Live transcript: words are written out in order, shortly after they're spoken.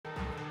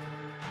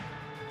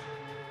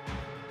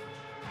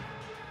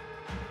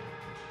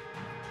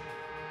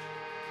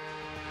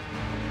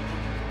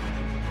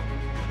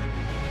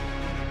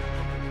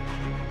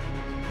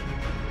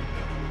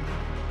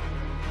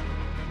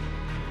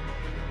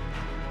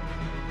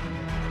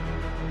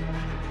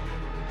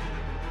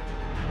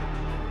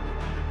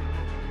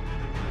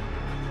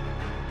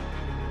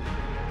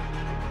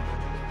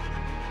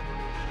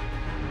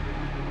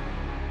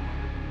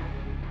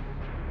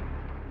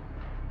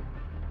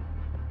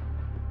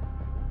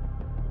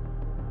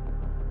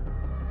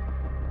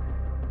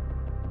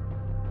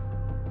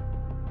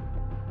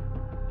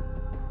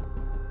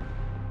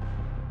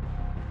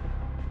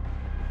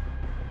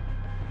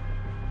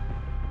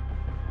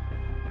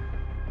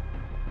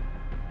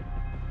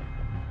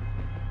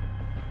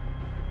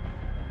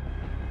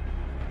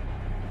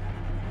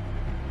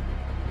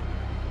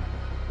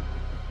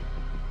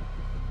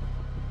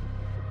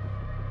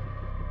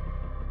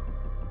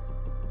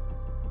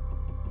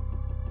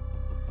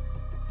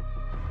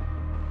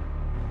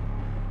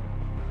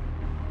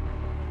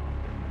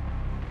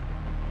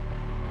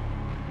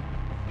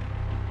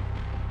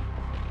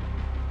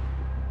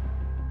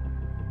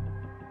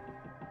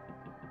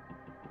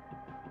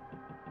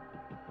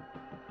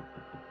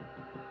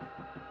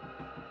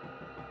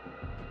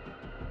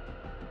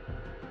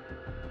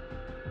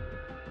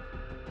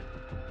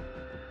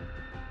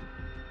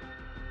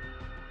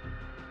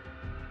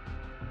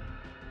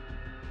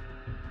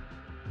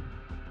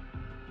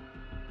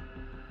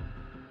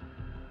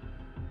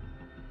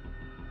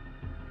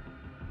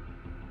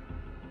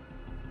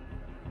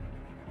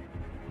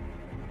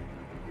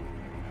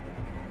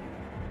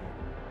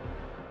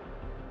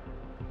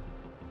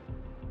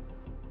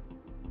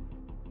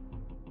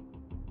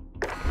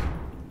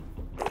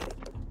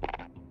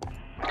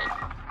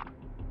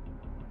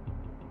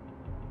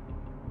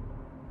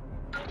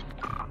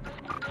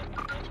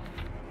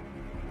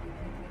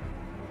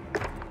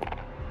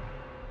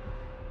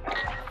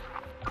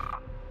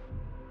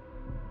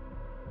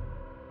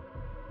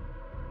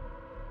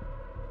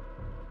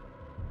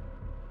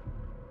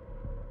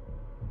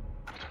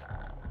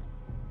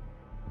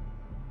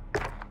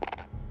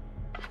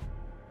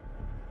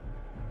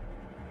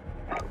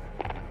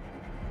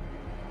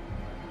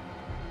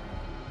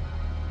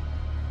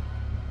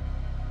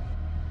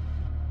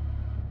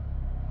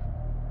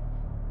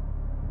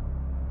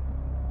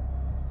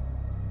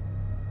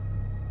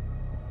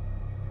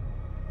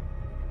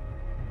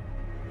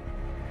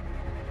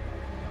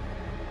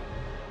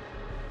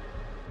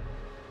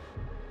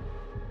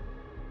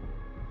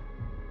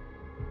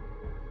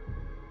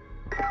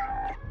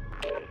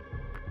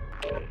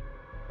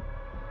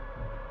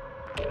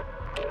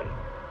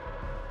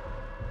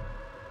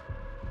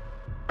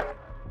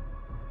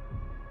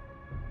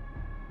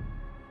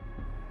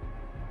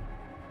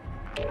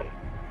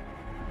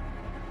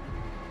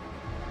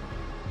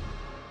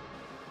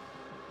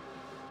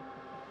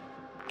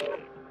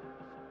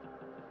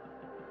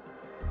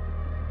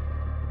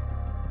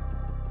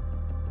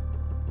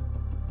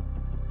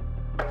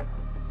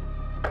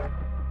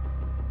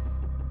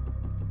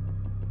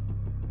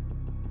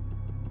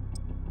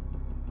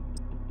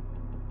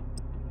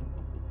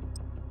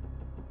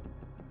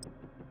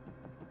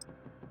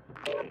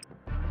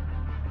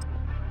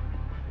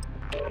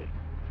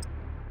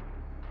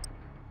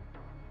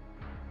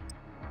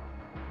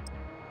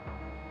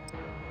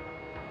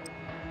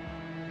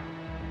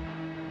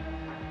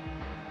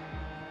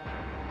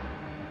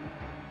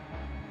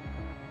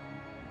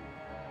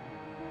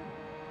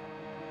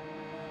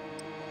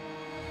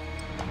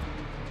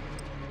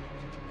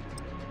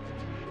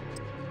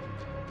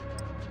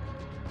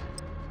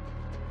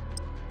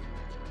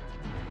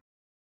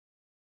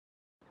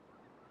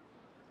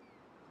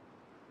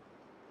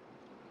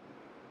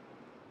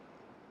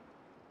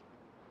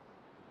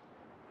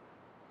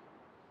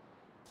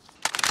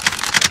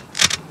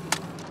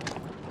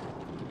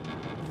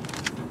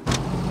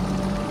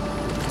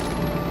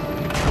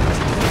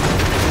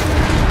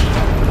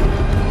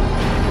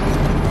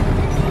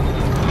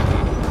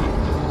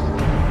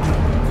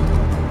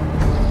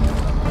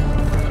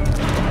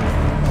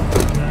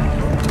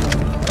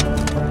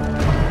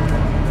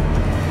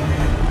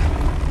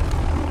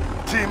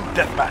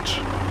Deathmatch.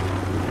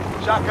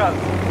 Shotgun,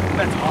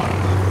 that's hard.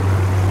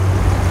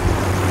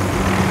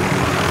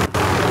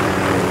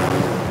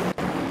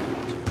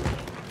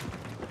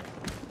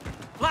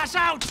 Flash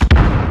out!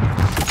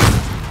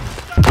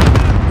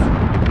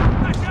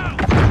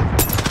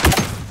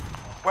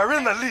 We're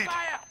in the lead.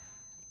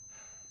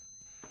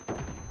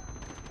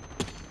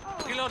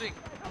 Reloading.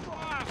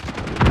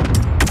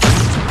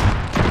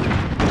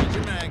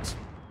 Your mags.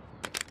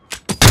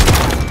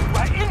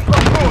 We're in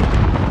control.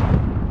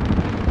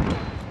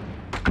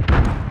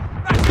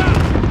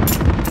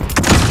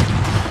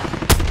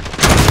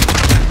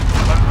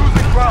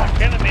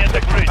 Enemy at the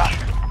bridge.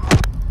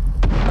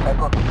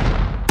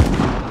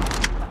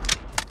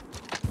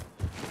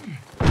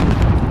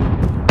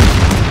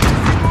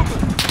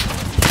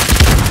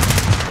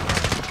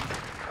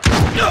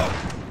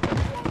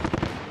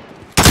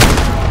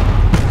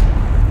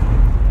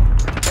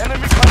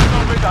 Enemy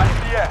personal radar in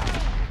the air.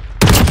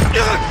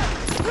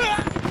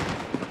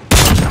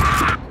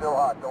 Still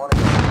hot, don't want to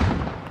go.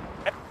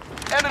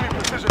 Enemy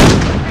precision.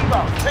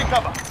 Inbound, take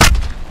cover.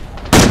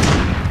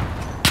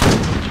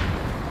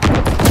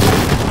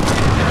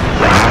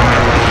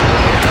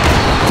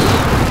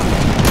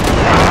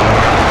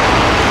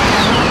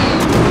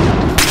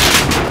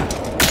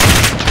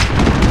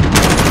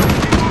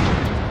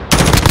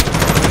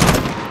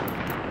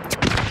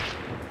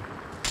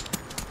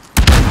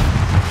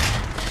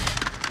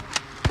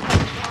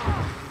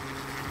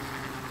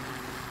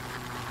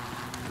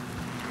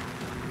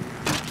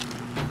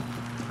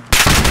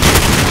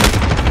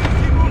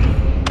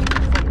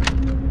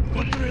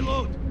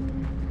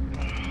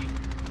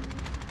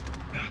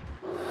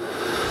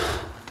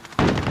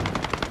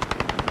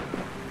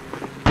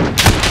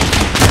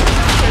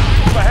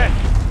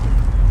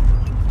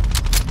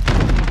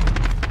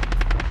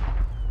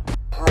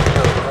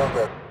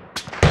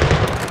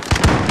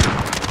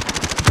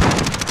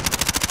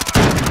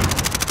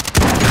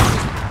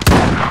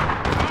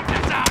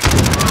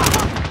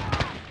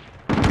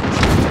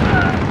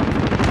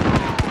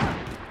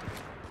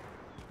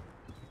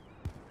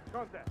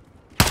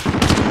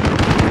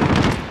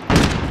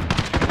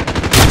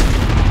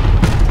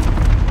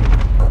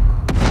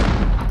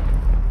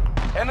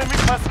 Enemy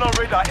personal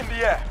radar in the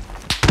air.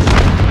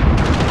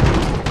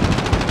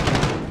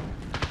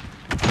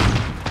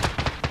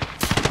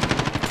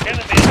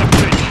 Enemy at the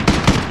bridge.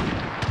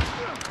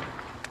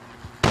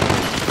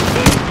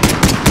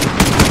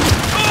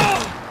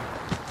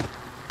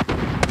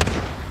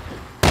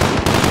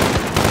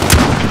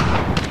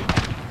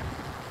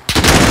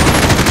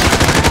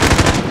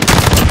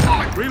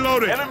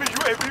 Reloading. Enemy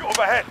UAV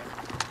overhead.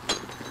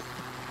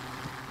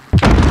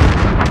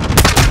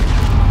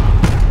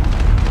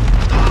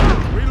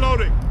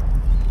 Reloading.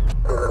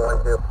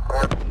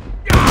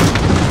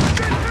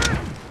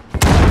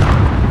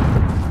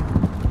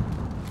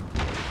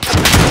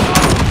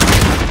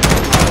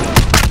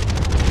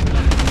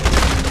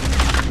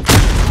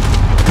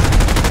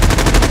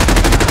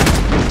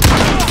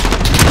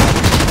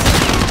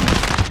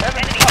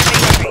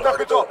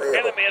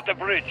 Enemy at the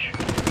bridge.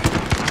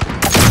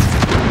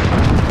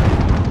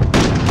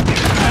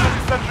 Enemy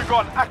sentry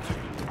gun active.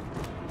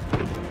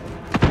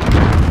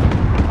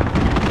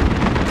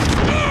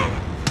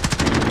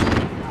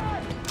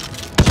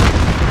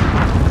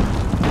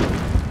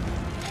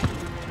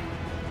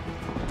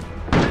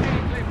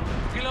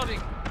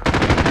 Reloading.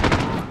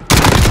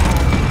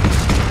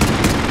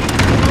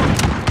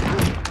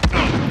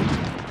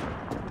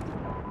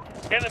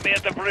 Enemy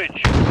at the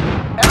bridge.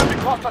 Enemy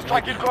cluster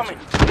strike incoming.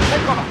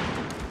 Take cover.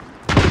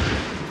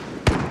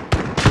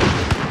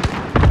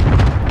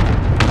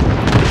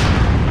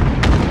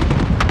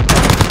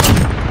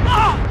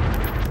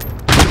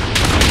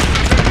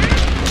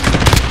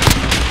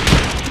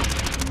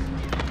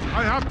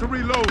 have to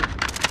reload.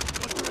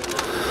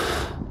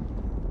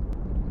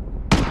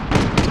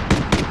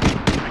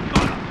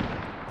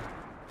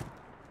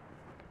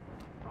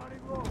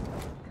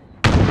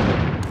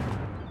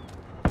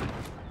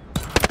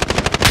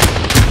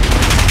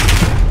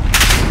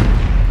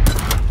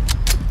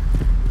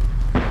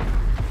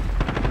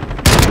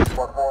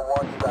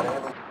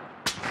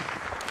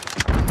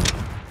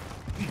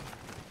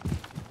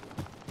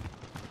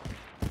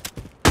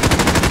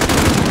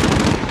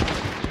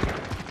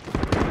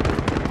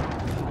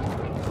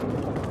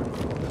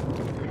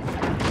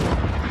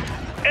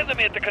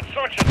 Enemy at the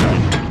construction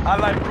site.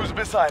 Allied cruise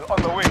missile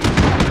on the way.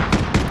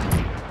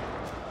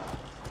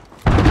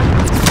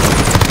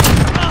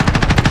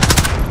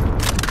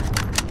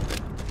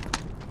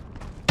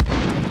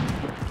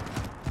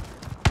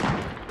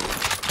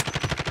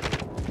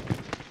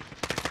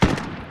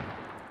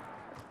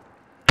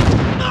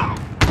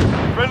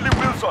 Friendly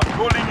Wilson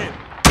rolling in.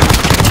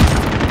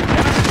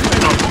 Enemy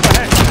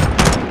ahead.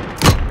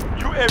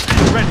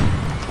 UAV ready.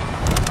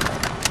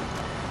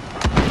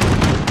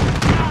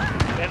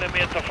 Enemy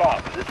at the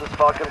farm. This is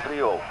Falcon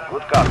 3-0.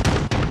 Good copy.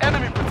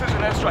 Enemy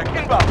precision airstrike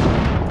inbound.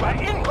 We're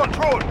in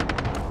control.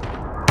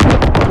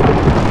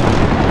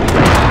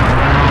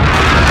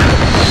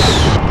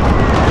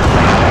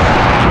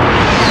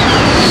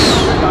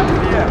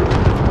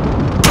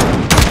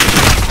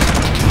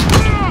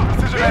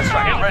 Precision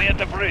airstrike Enemy ready. at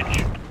the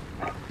bridge.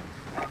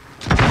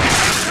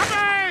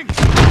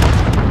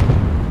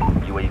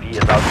 UAV is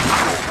out of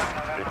fuel.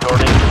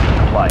 Returning to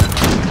supply.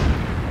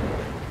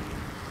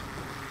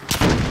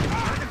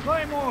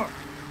 Claymore!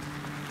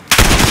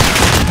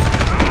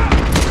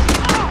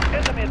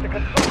 Enemy at the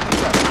construction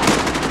site.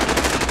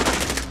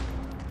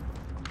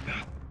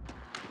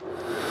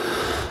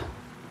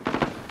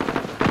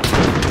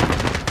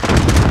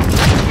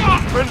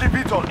 Friendly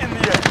VTOL in the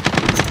air.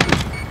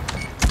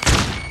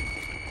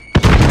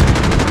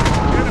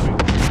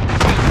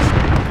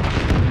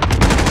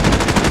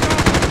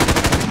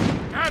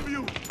 Have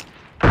you?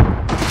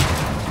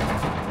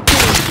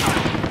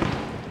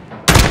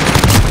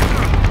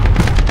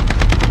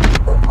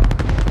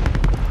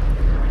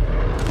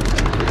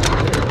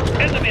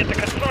 Enemy at the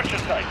construction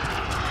site.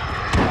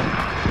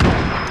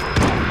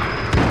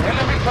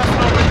 Enemy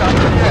personal radar in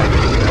the air.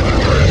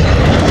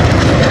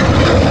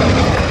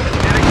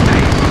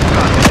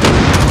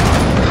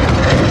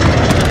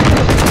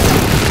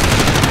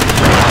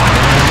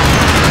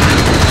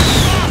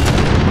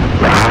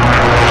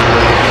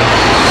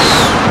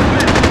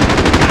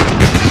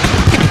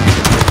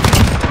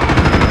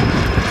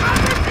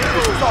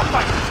 This is our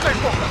fight. Stay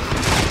focused.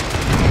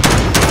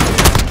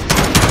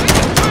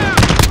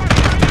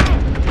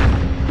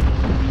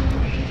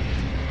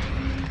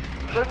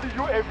 Friendly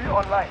UAV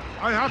online.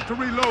 I have to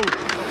reload.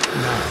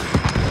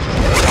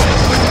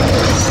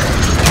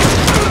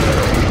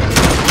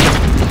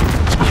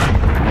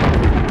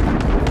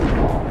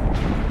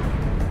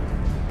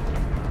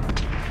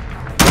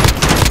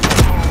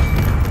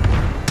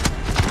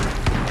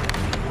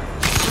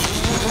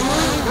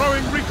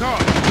 Throwing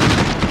recon.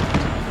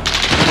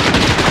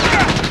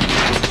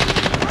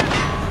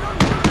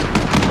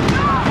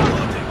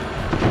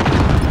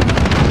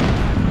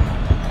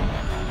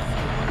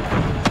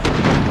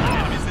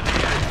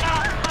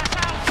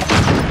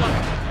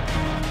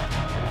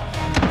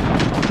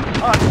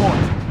 Hard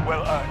fought.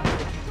 Well earned.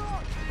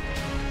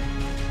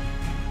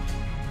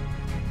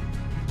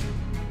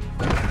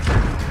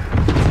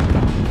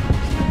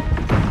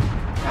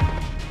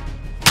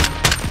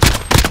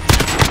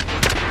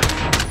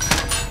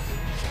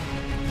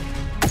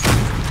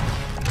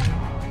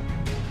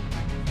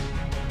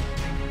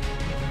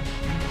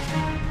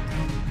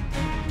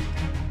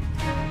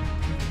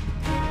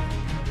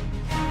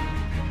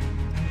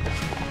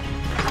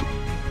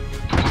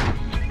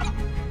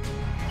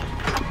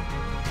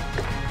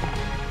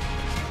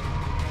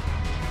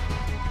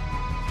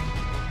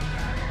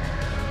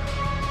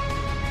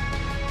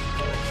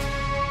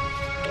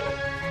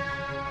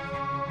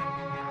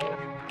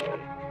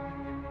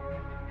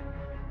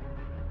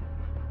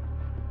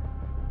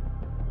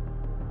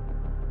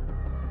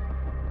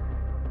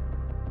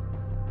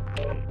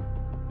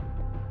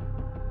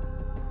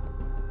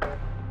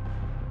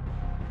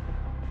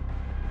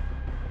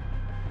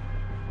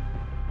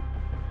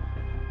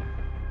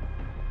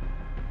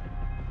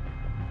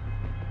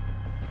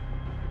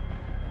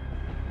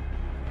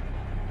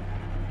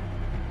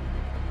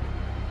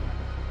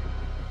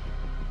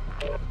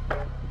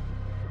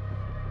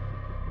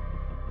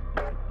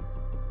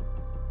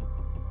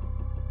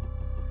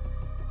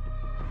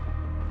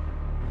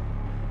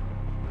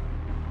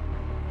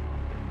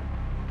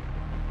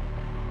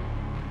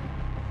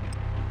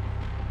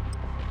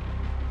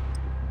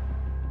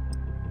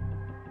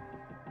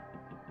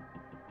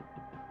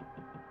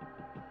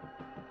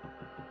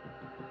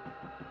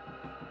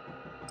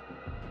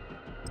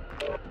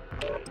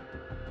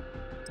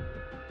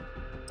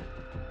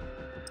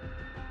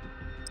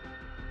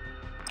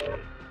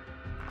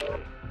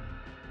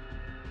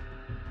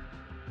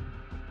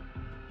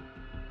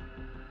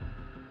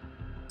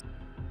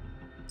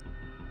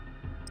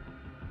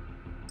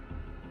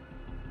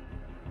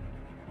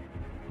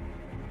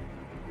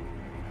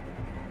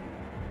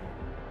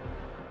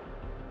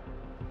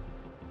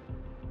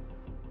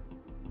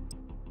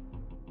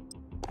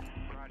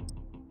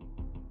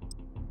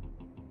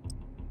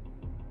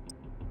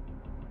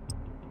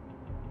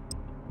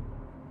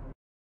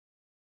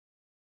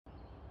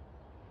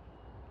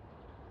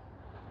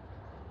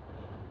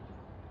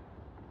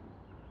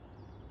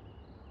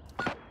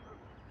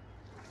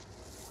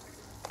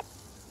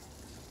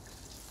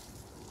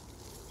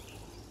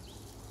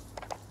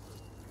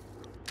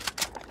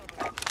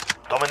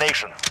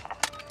 Domination.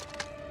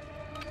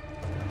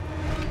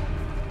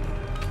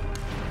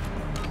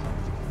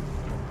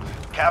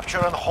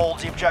 Capture and hold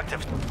the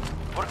objective.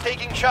 We're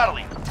taking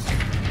Charlie.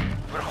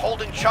 We're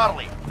holding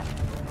Charlie.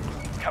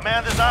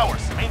 Command is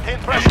ours. Maintain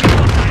pressure.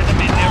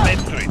 Enemy near Main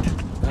Street.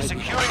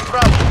 Securing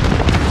Bravo.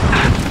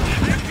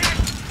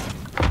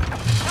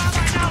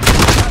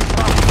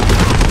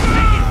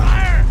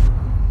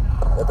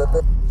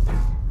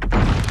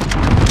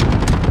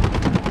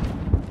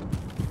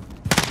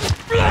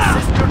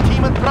 Assist your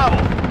team at Bravo.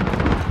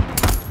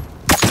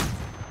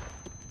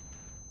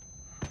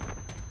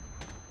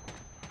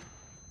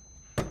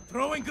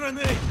 Throwing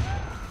grenade!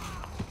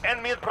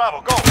 Enemy at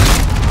Bravo. Go.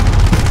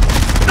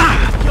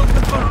 Killed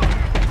the turret!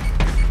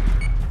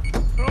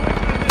 Throwing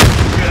grenade!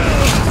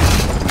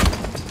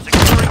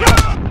 Securing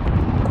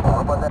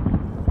Alpha.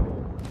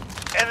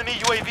 Enemy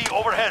UAV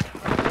overhead.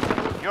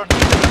 You're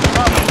needed at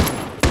Bravo.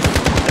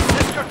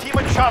 Assist your team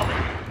at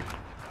Charlie.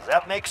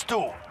 That makes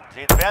 2.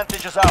 The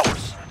advantage is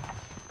ours.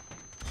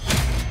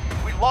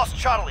 We lost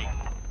Charlie.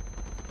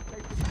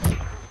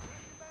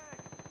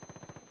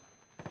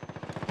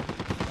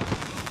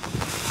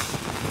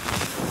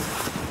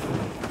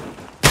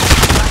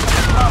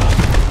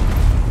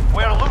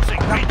 We're losing.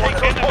 We take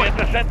those Enemy at points.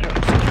 the center.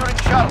 Securing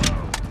Charlie.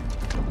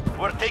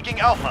 We're taking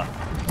Alpha.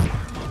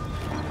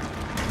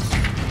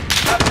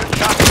 Capture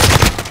Charlie.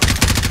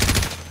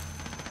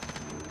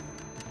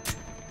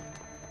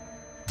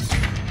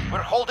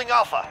 We're holding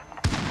Alpha.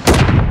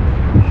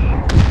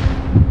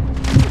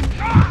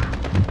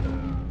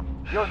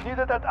 You're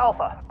needed at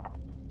Alpha.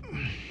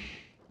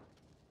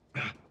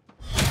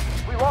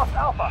 We lost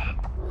Alpha.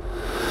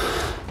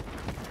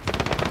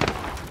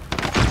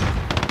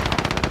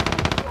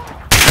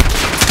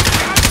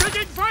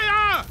 Taking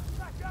fire!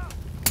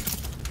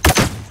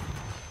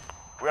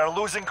 We are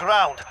losing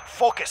ground.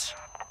 Focus.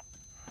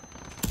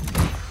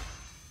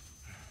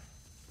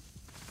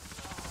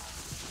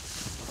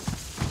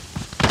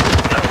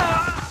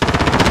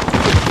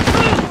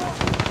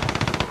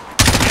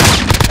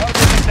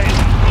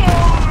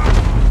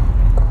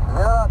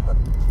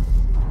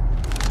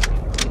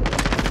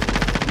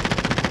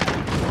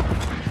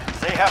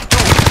 They have 2.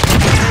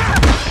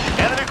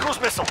 Enemy cruise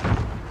missile.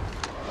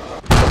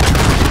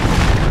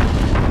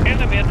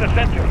 Enemy at the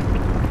center.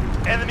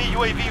 Enemy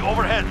UAV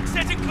overhead.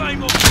 Setting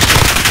climb up!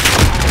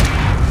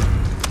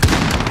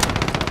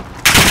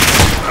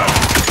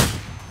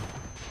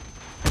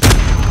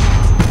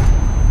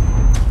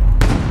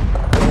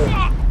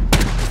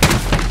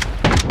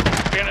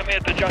 Enemy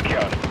at the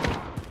junkyard.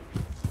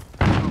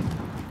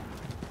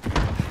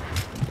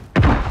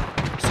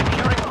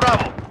 Securing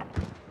Bravo.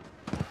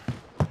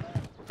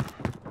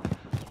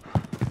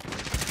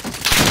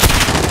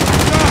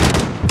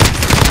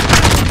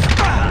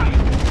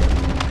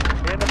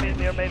 Enemy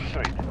near Main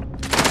Street.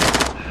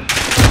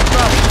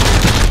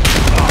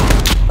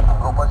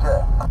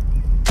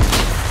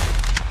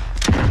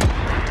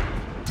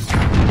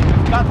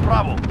 Got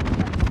Bravo.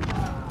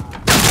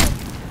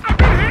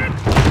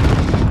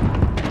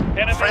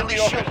 Enemy Friendly in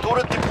the shield office.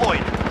 turret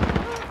deployed.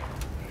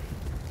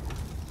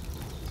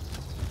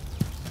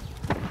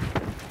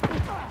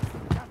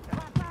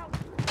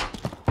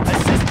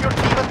 Assist your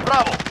team at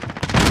Bravo.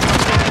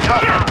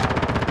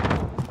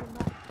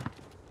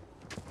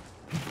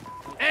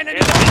 Enemy! Enemy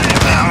near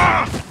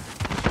Main Street.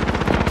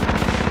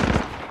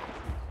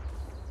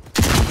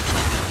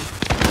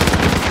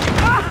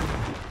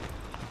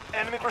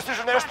 Enemy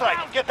precision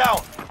airstrike. Get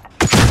down.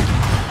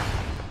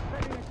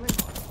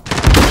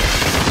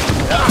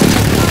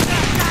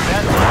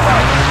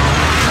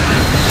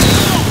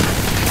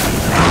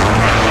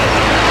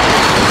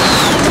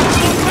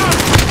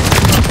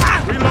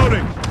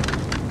 Reloading.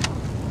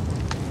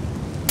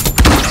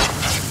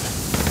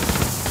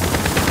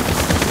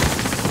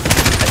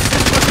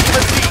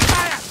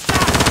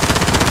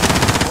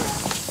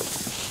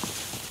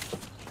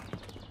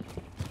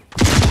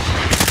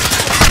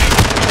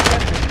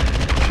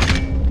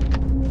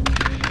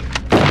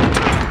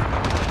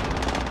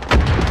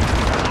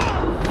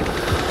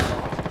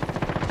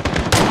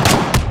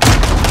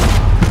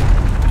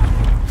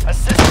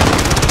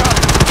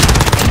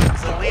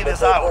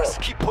 Is ours.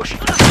 Keep pushing.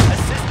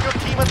 Assist your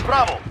team at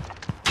Bravo.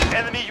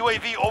 Enemy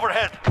UAV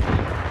overhead.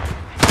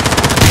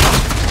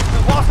 We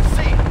lost C.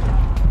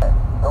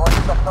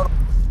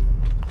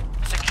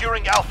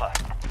 Securing Alpha.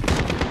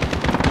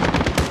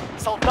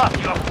 Soldat,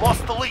 you have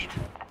lost the lead.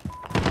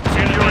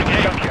 Securing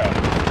A.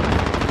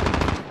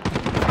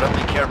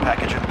 Friendly care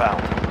package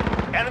inbound.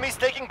 Enemies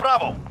taking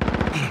Bravo.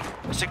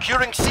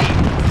 Securing C.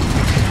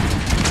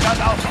 Got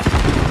Alpha.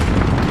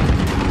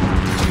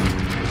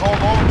 Hold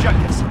all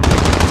objectives.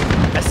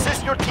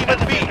 Assist your team at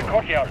Enemy B. in the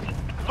courtyard.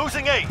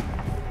 Losing A.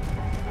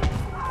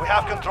 We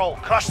have control.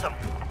 Crush them.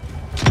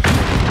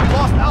 We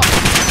lost Alpha.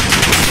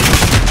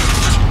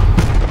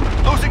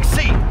 Losing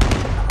C.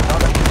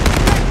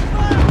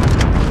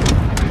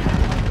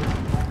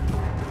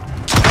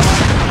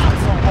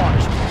 Missile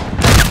launched.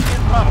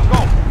 Bravo, go.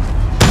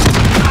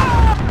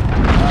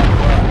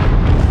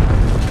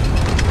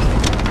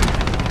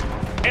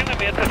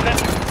 Enemy at the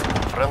center.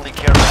 Friendly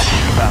care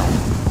package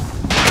inbound.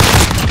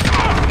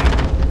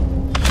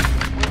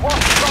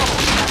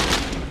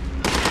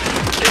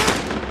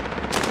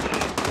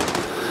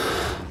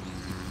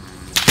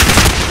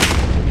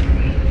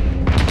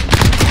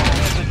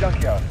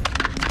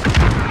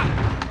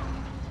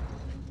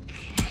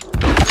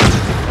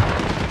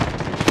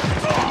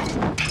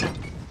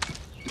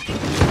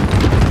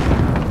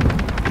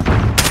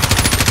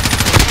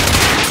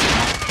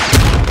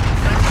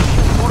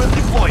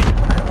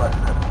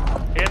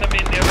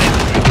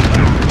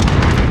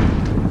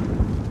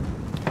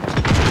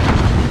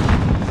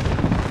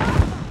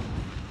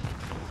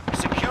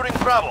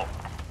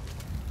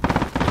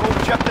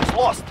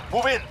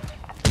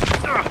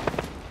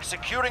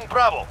 Securing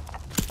Bravo.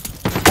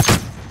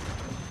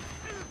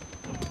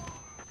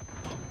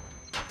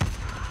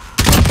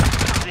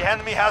 The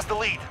enemy has the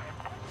lead.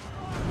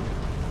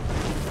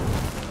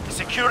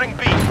 Securing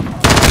B.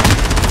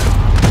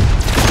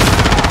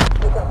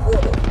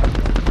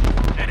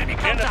 Enemy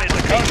at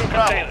the cargo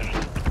container.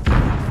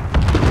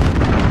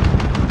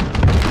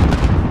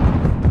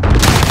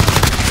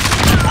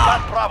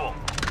 Got Bravo.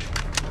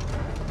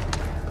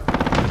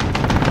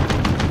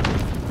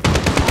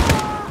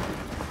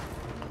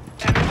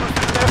 Enemy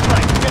pursuit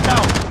airstrike. Get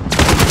down.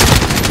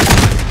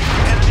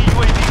 Enemy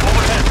UAV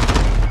overhead.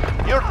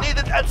 You're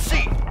needed at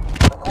sea.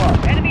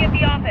 Enemy at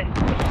the office.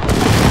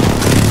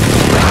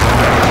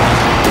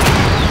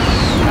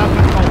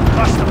 Captain called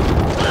custom.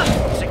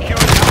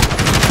 Securing Alpha.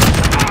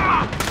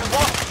 You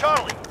lost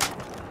Charlie.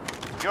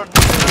 You're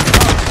needed at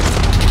Bravo.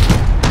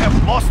 You have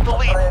lost the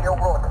lead.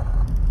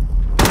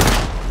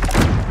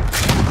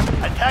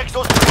 Attack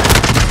those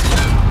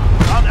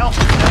on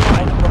Alpha.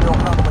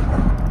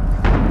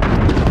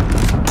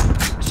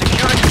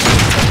 Securing.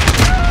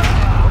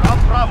 We're on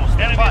Bravo.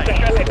 Stand Enemy by. at the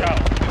shanty town.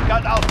 We've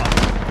got Alpha.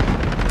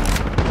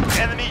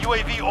 Enemy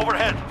UAV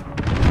overhead.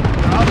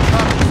 We're on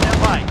Charlie. Stand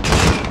by.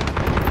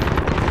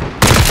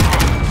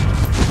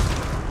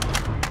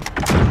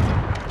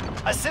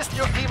 Assist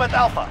your team at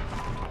Alpha.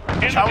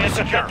 Enemy Charlie at the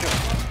secure.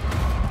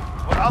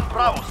 center. We're on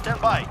Bravo.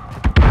 Stand by.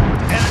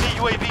 Enemy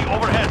UAV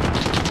overhead.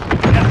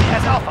 Enemy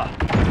has Alpha.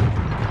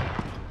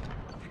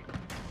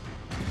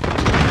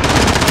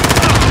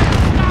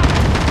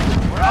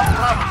 We're on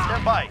Bravo.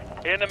 Stand by.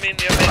 Enemy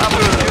near main Bravo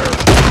street.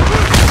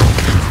 secure.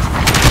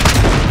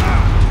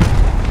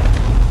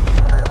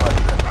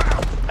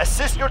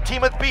 Assist your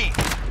team at B.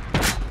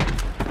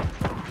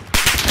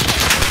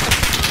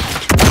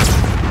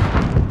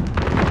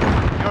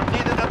 You're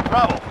needed at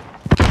Bravo.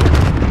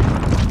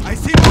 I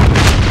see one.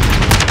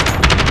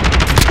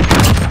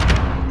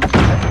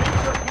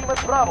 Assist your team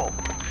at Bravo.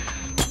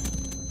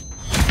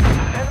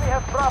 Enemy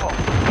has Bravo.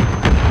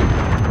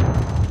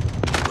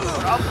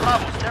 We're on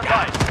Bravo. Stand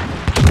by.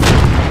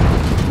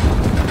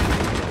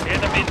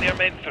 Enemy near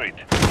main street.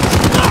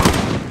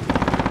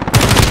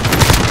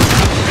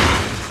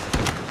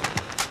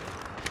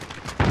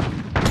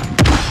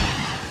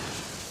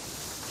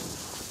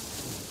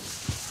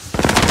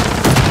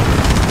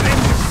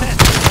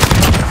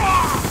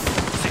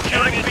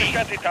 Securing Enemy at the B.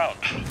 shanty town.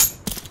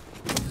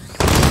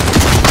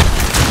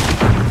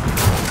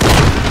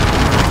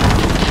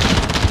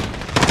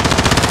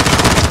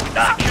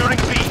 Securing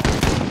B.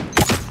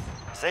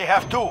 They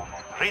have two.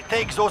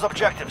 Retake those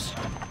objectives.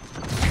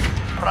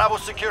 Bravo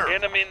secure.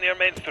 Enemy near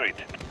main street.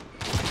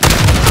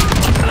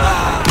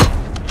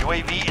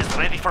 UAV is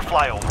ready for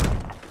flyover.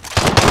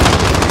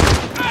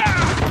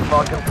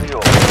 Falcon 3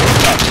 over.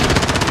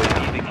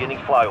 UAV beginning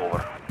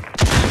flyover.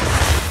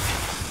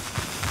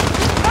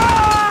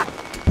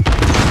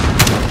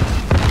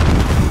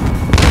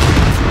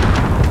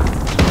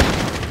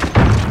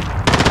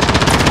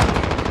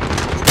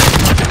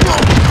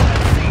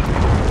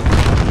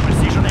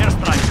 Precision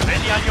airstrike.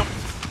 Ready on you.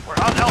 We're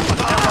on Alpha.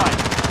 Stand by.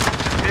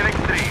 Phoenix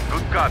 3,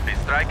 good copy.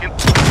 Striking.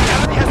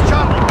 Enemy has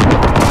Charlie.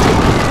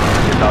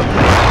 Get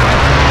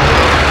out.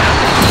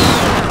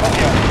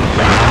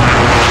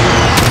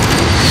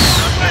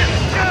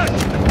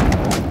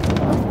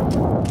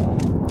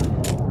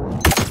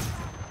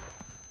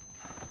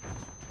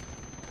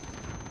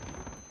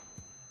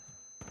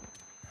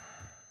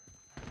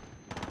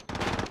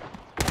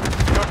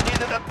 You're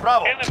needed at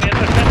Bravo. Enemy at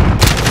the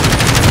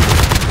center.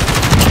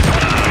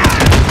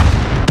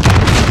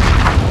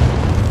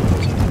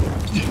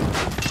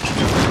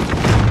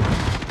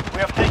 We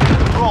have taken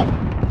control.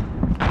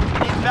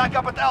 We need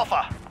backup at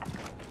Alpha.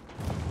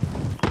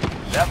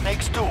 That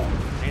makes two.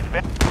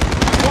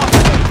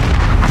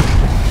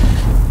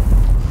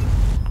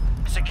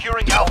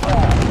 Securing Alpha.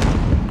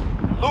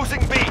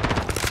 Losing B.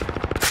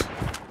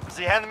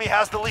 The enemy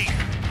has the lead.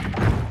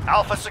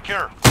 Alpha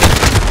secure.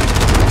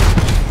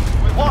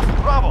 We lost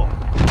Bravo.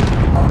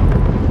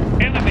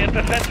 Enemy at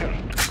the center.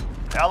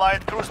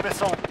 Allied cruise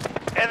missile.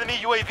 Enemy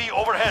UAV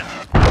overhead.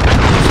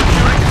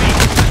 Securing B.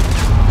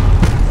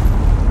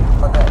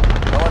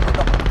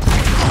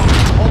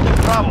 Holding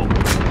Bravo.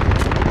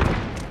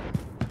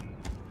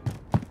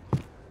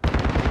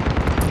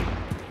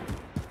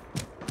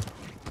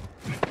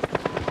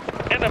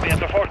 Enemy at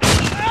the fortress.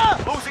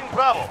 Losing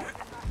Bravo.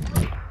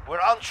 We're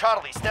on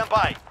Charlie. Stand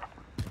by.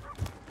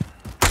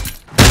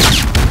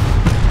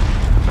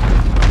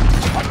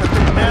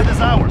 Command is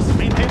ours.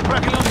 Maintain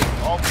pressure.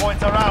 All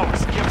points are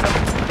ours. Give them.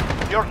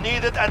 You're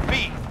needed at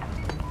B.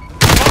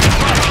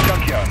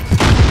 Junkyard.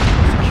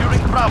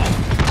 Securing Bravo.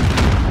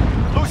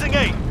 Losing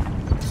A.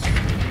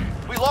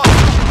 We lost.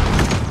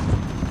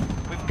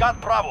 We've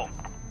got Bravo.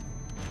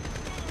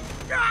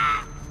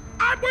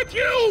 I'm with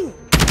you!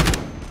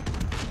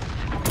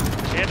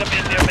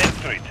 Enemy near main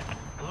street.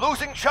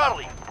 Losing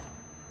Charlie.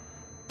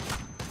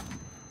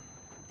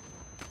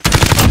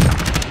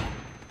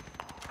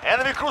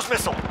 Enemy cruise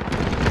missile.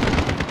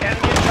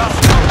 Enemy at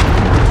Charlie.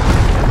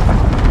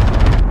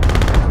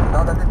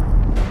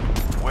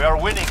 We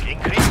are winning.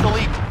 Increase the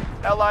lead.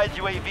 Allied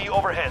UAV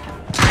overhead.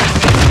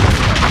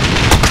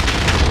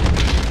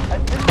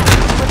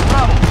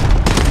 Bravo.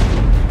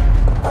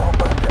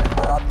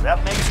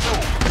 That makes 2.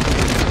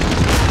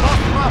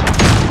 Lost Bravo.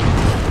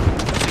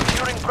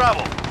 Securing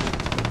Bravo.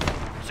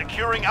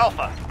 Securing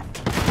Alpha.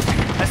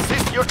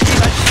 Assist your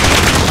team at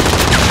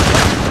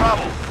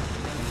Bravo.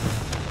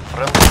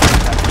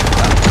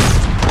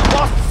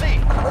 Lost C.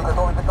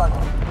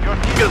 Your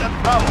team is at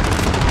Bravo.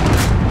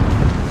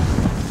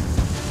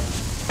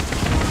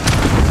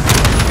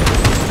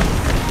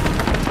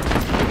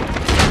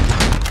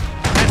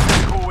 This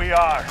is who we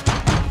are.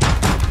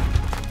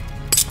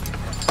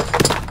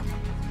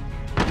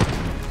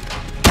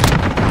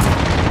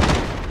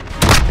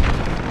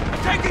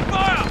 Taking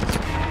fire!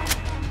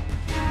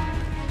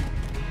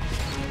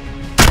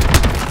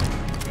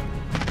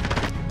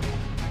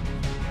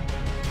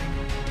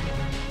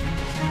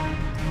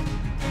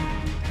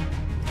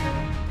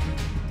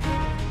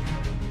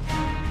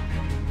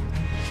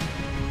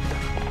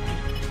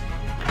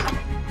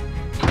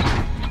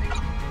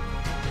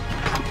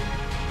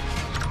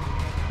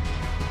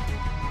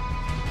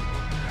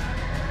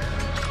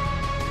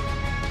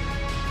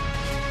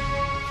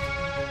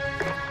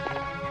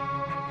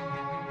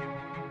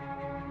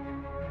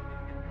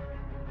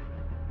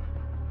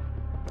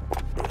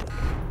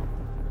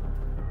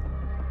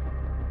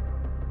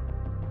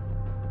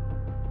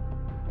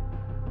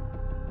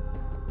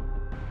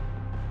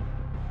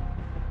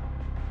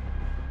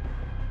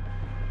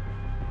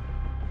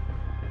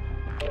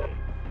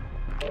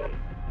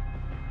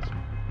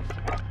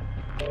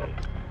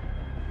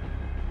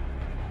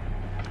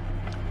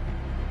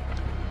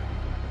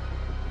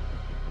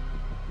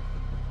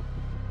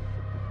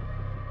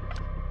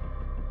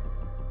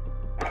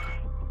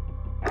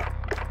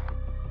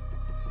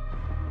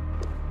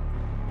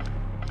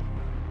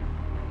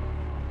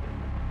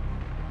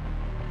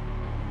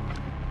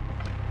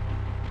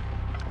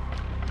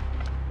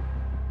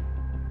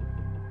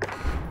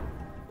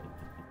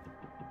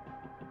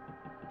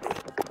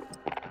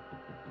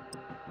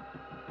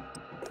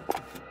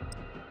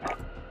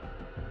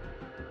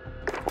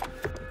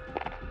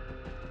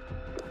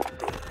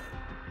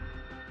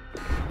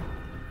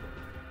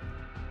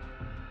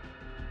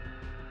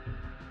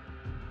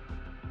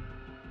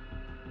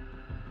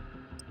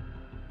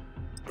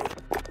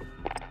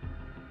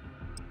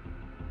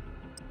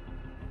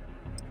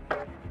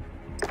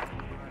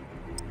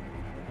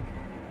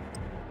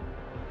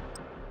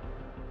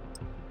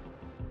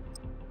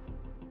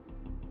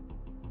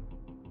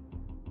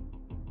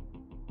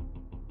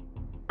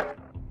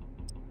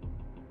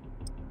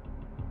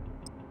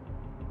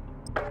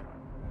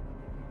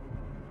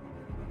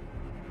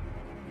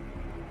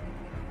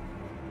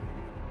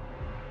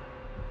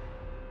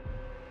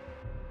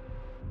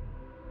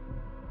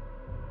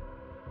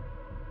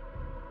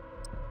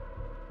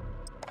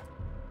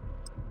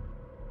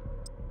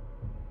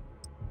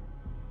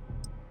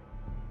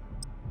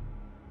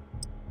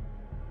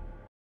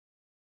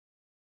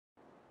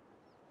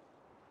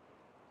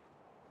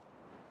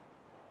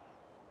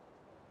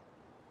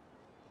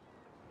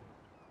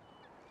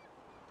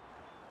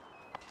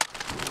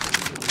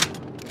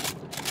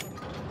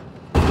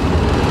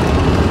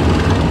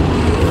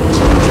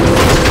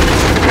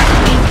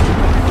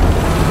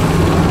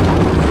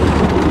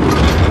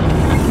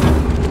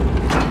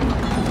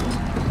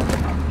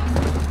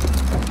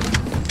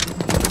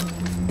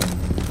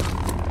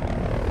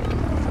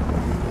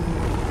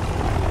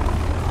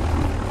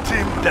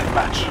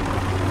 Deathmatch.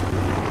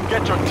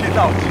 Get your teeth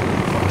out.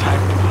 No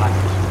time to hide.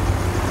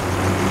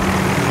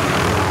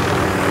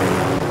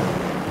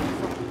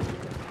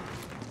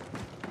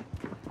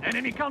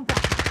 Enemy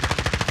contact!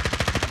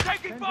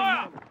 Taking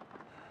fire!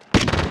 We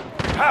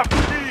have the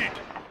lead.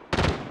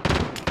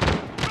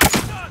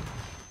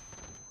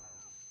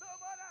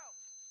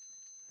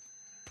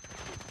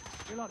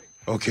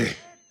 Okay.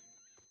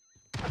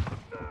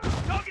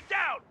 Target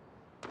down!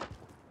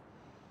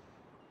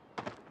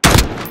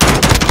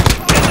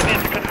 Enemy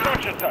at the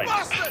construction site.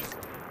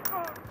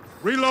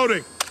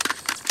 Reloading!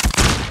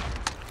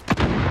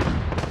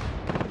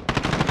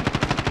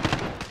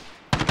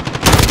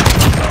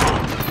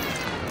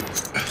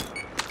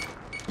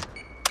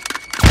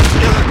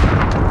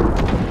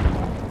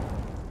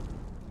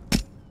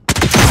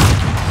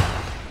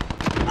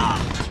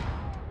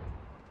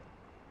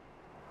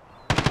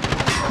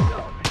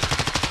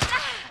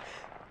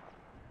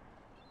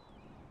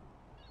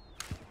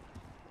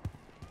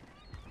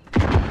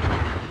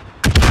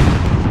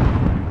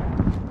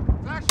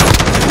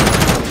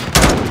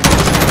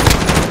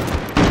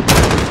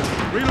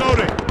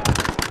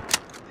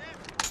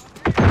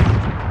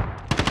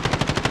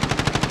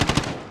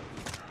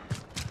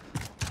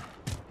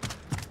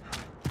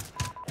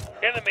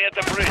 Enemy at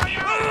the bridge.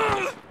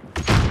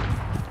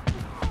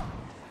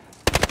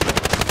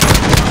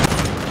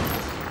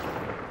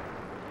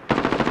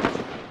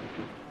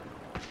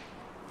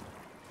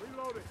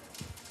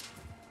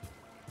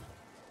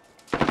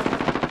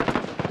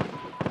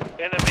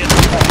 Enemy at the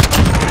top.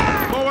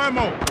 Low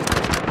ammo!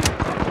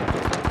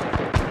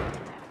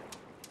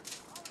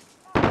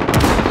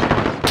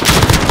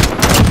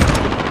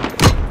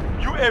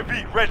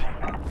 UAV ready.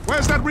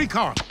 Where's that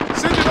recon?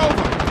 Send it over.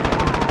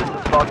 This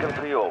is Falcon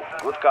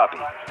 3-0. Good copy.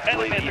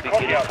 Enemy UAV at the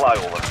beginning courtyard.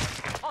 flyover.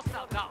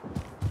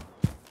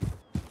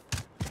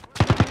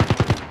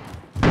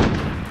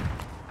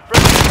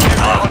 Friendly UAV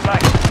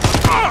online.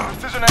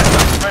 Precision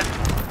airstrike ready.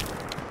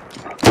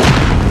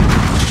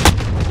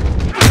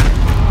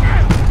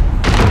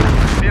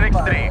 Phoenix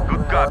 3,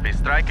 good copy.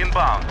 Strike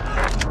inbound.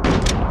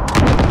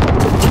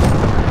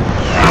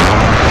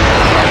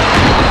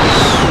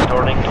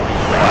 Returning to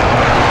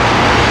resupply.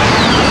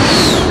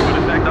 Good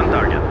effect on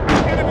target.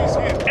 Enemies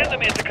here.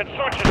 Enemy at the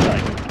construction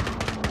site.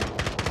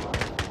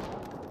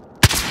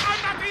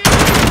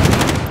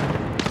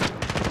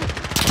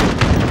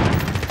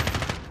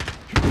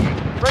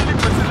 Friendly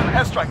precision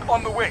airstrike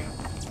on the way.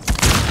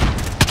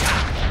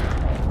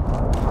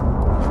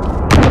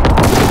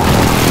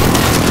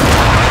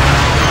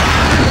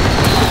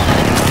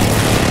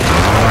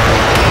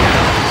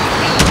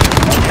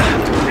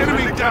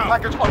 Enemy Care down.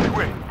 package on the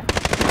way.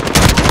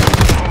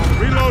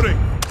 Reloading.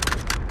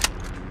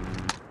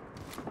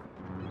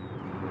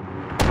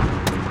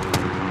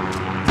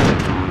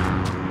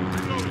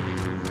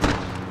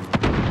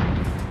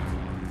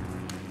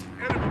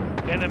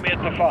 Enemy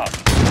at the farm.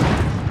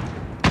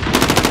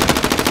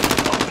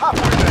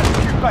 Halfway there.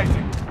 Keep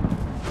fighting.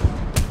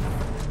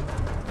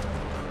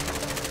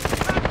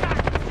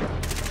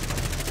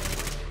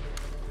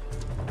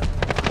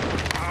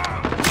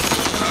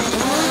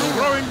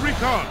 Throwing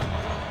recon.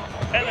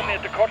 Enemy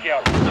at the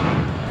courtyard.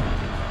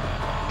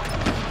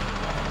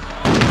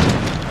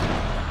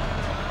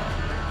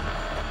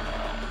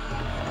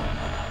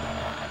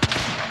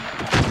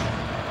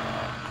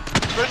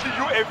 Friendly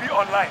UAV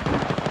online.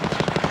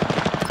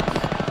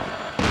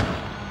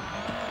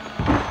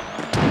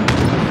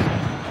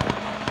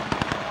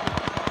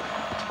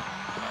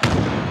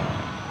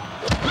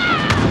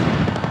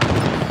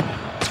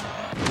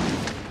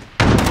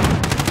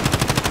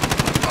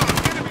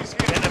 Enemies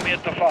here. Enemy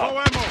at the Low farm.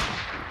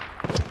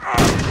 ammo.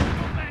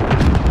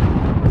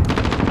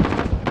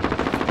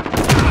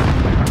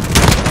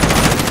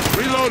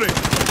 Reloading.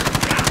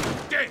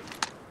 Damn.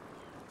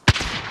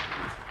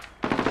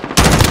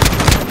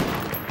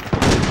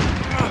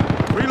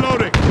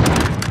 Reloading.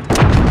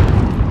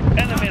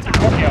 Enemy at the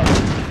courtyard.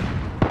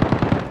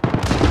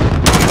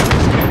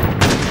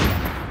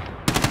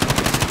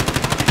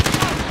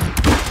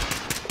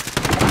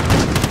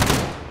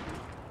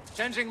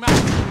 Changing map.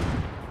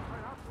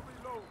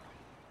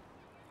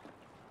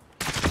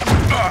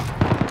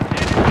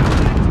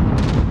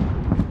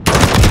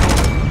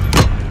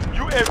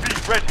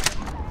 UAV ready.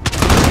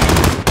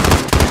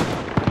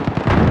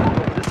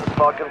 This is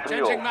Falcon 3-0.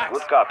 Changing max.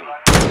 Good copy.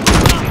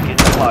 Beginning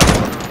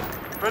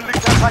flyover. Friendly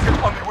care package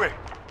on the way.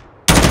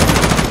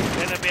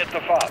 Enemy at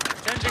the farm.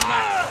 Changing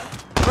map.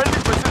 Friendly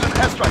precision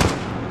airstrike.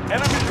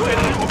 Enemy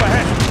UAV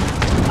overhead.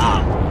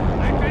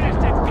 I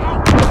finished it. Go.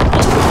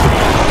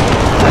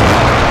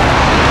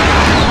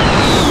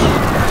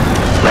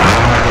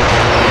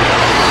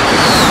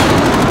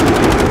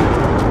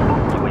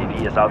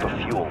 UAV is out of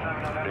fuel.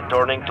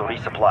 Returning to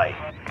resupply.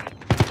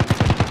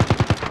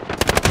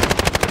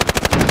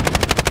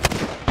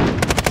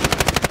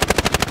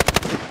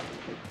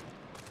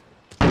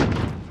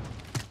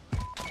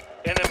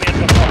 Enemy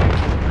at the farm.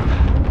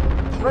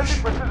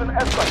 Friendly precision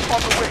airstrike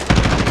on the way.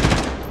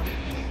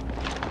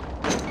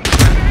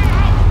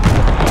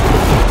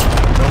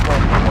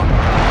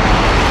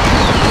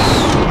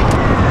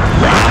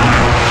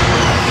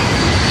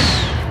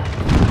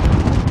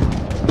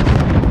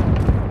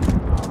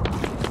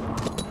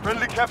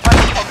 Friendly care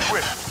package on the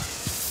way.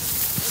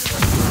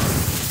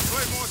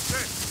 Play more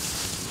check.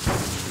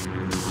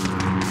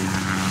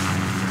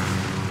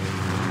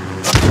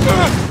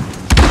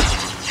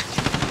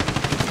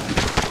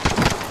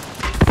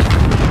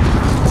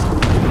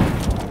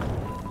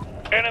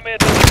 Enemy at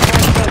the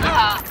destroyed building.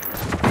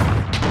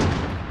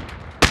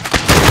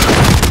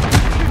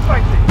 Keep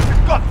fighting.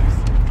 We've got this.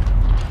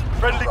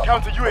 Friendly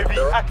counter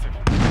UAV active.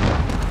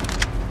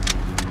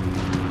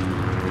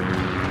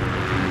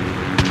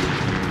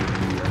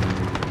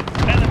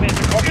 Enemy at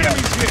the courtyard.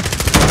 Enemies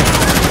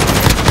here.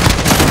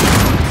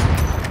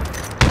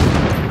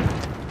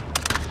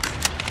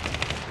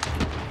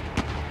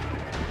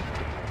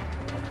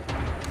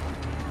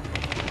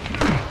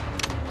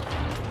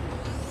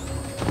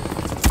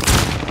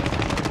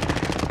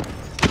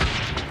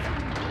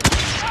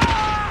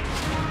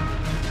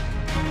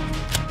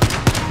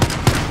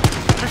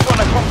 Mission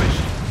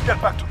accomplished.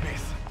 Get back to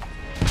base.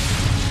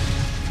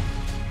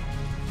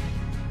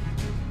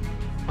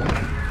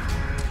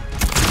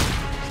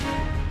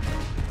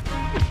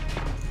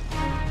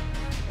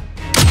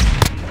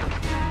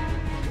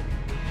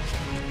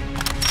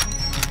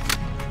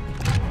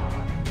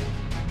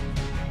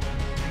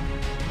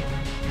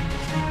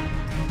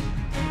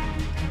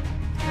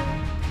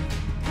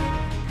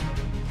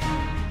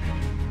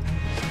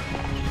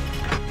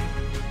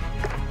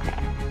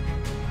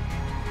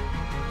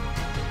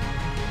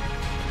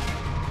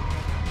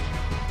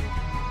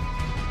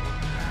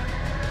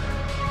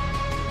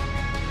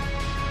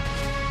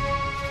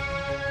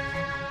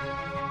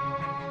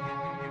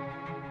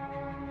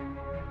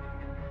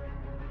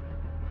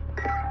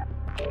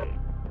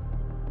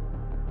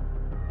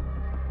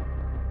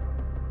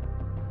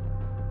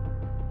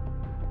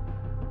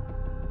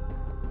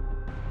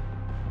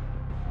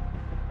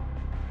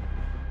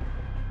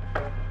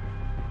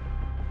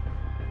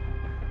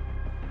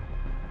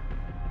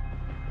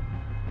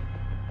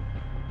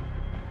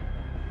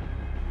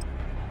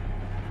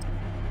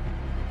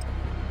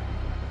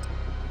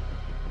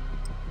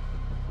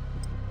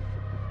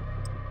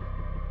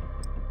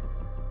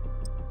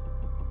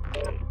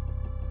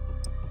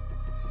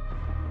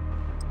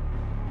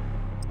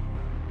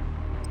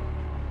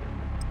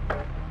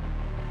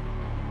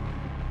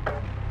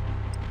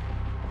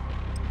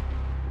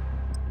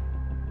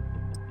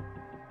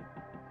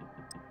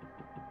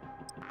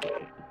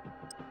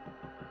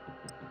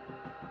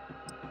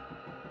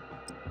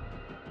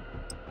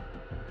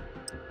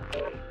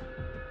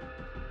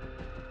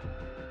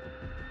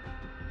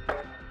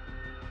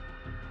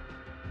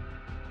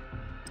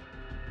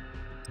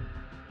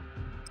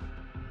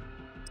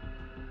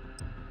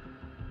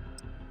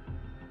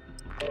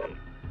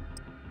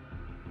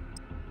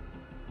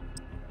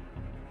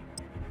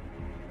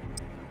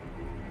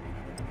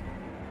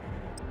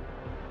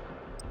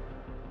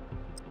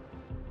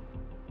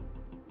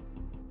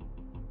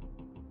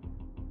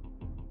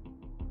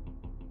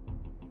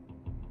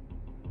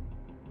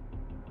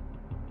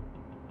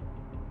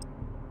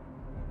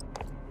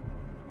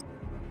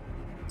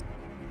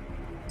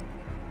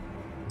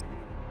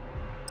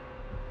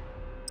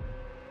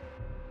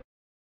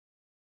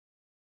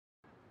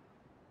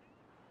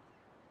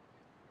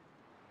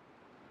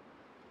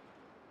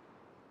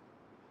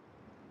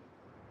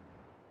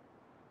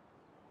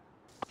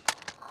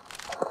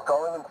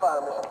 Calling in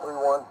fire, mission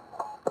 3-1.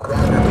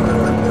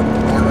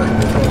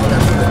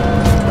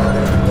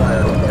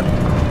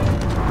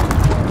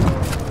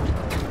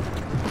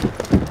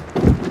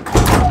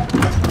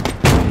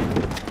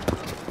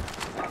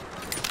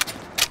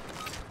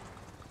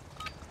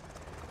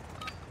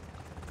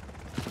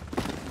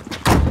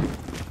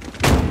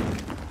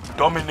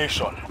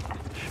 Domination.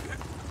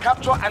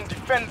 Capture and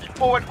defend the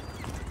forward.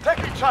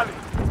 Taking Charlie.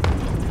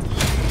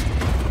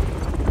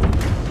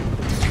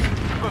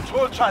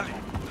 Control Charlie.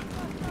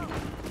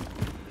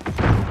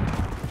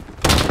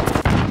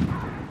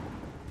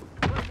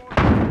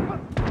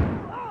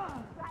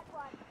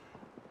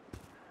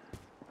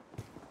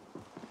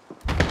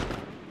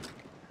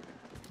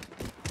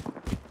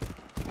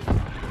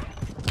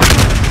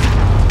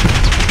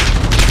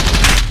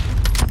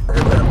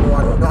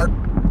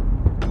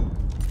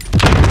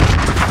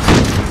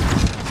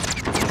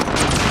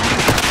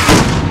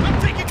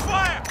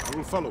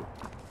 Follow.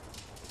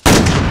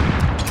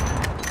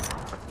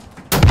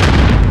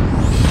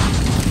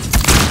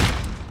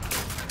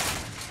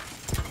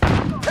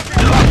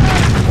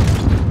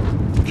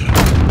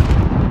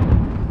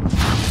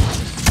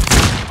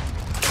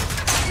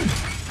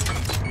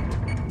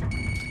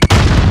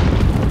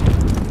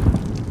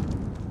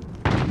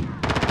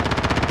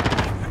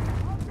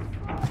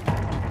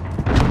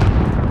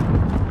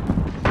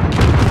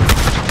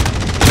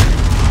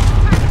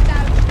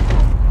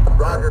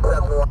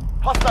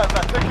 Hostiles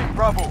are taking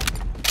Bravo.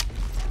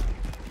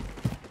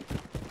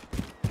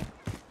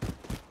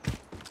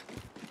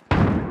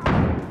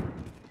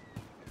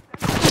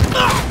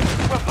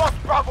 We've lost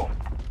Bravo.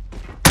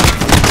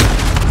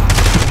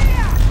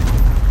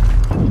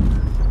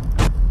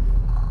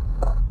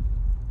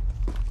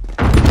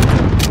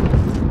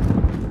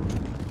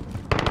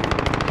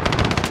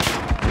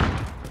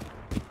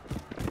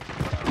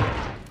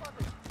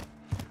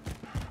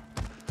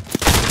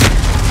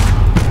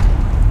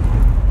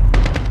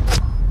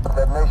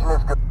 Detonation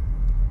is good.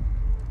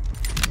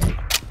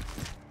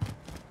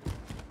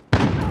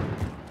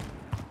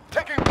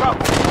 Taking Bravo.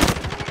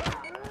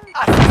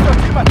 Assist the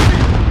team at 3.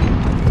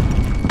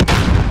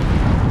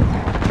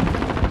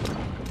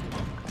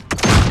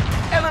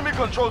 Enemy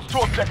controls 2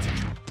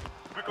 objectives.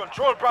 We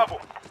control Bravo.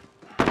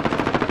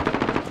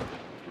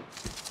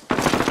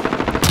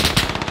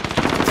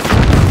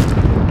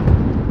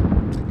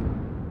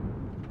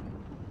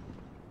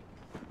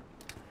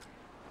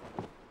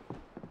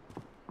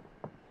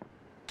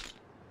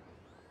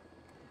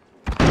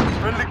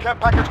 Friendly care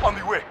package on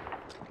the way.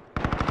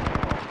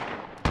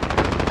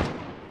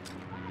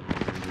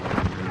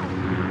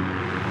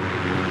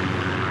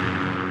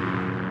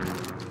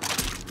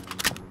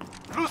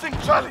 Losing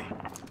Charlie.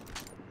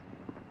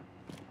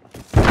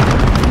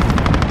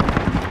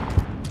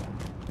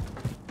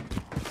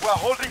 We're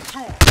holding 2.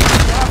 We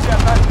have the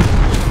advantage.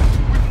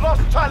 We've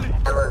lost Charlie.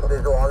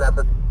 Visual on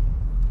that.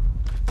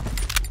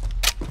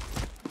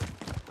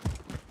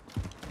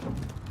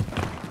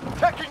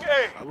 Taking A.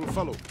 I will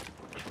follow.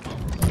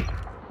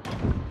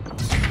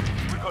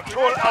 We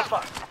control Alpha.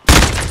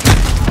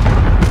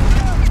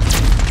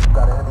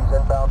 Got enemies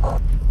inbound.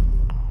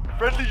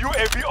 Friendly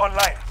UAV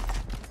online.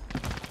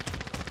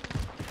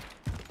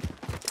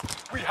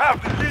 We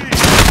have the lead.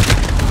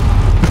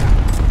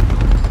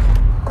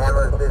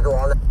 Cameras visual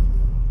on that.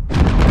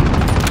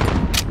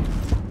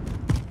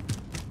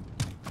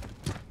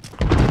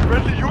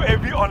 Friendly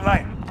UAV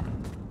online.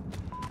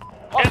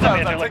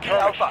 Hostiles are taking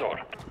Alpha. store.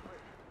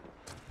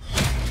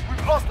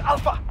 We've lost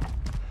Alpha.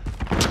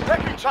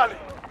 Taking Charlie.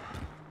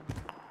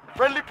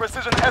 Friendly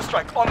precision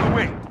airstrike on the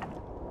way.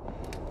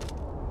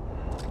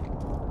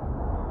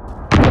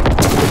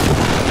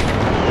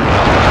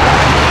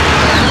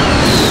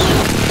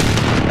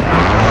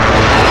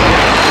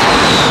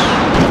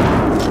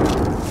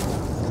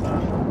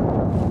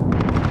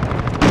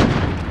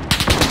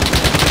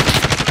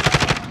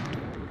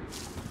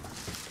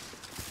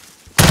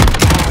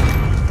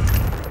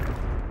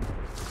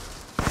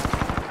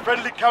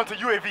 Friendly counter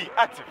UAV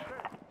active.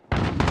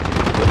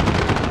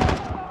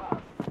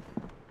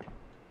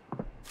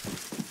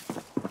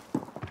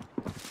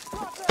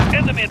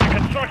 Enemy at the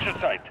construction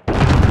site.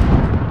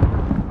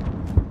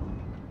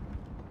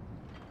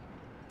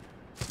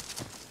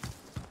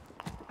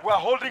 We're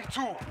holding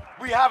 2.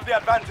 We have the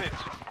advantage.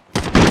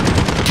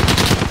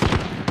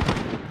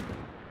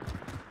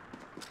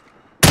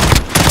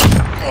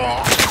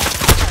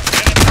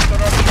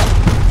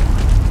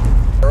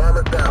 Alarm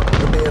is down.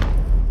 Give me a...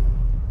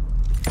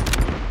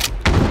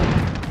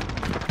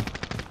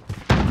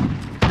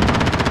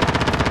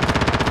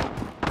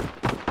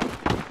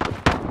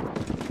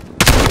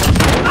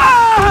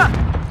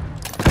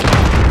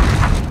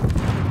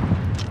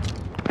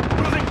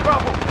 Losing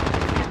Bravo.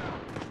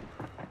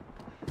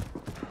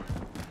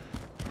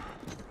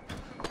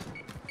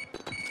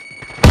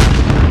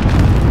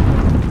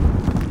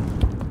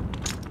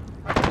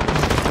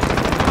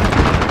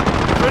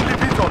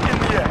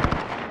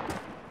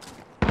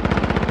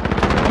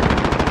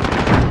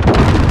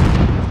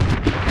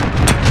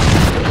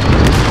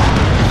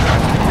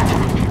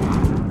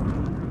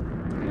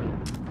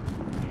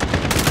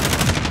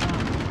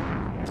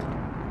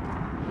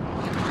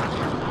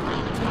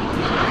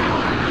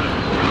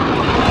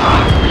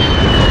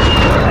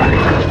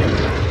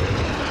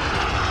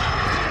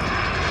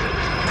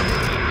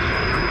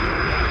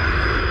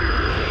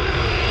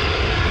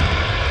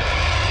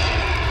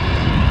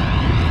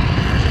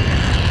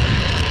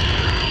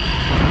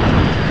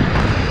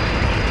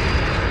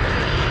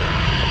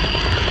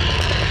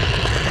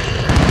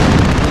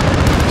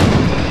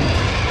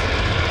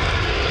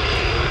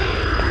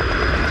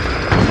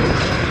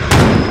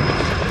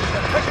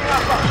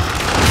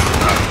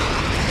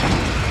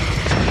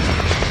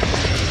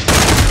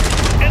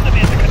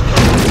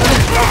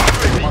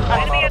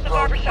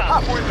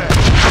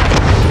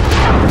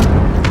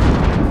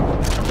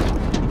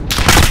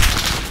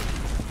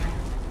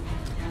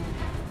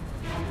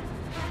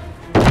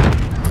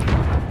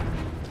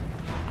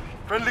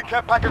 Friendly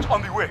care package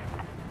on the way.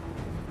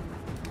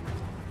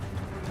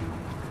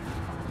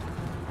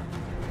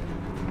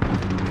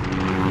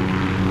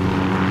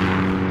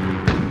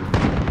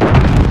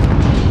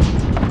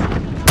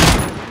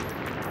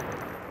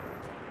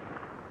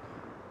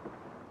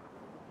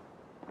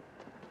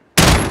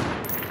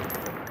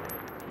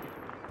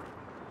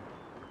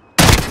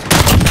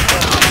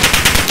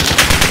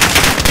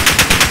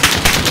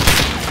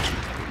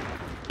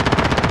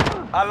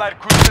 Allied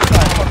cruise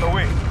missile on the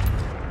way.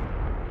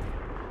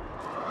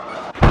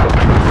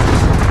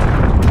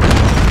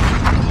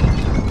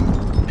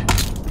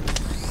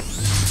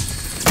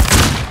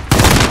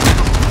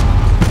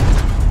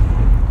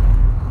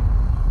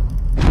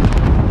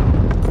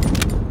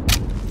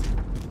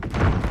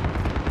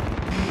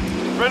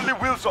 Friendly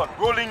Wilson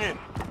rolling in.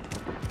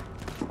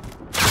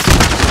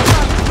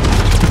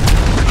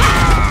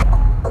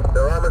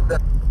 They're almost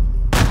down.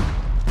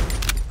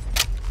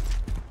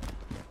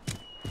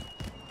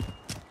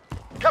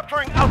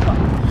 Capturing Alpha.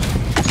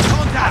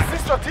 Contact!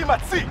 Assist your team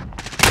at sea.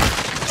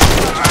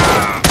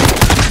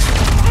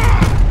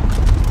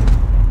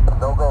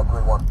 No go,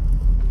 3-1.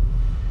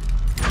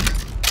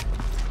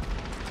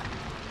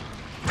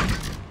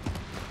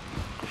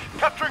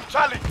 Capturing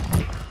Charlie.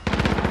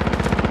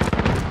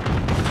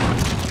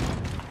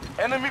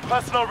 Enemy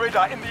personal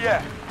radar in the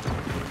air.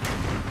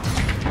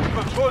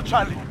 Control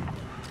Charlie.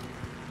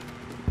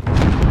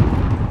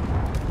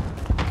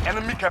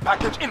 Enemy care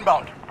package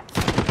inbound.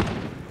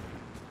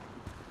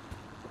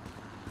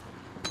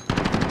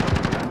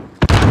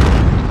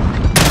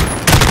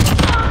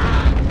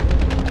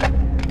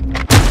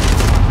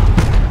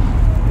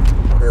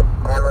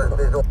 Cameras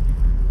visual.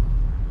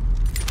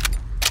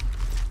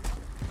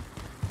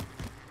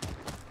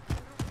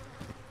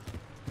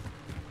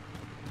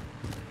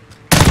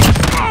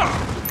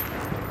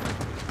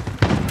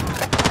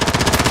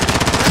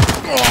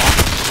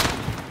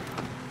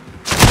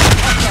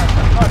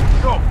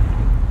 Go.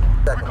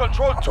 We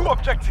control 2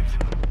 objectives.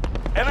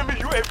 Enemy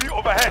UAV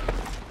overhead.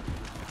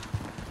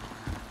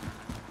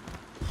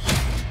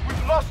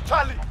 We've lost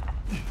Charlie.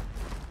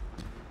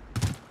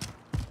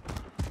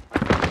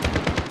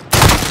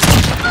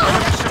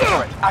 Enemy ship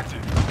turret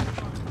active.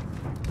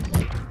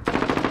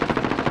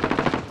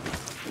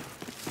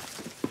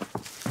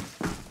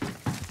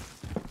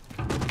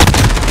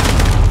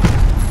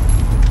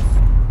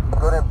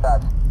 Good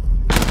impact.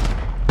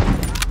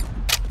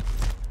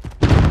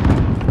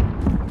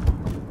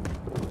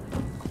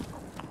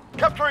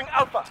 Capturing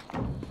Alpha.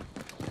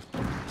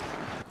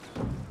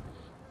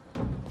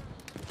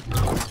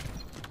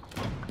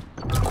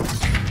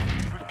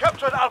 We've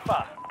captured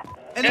Alpha.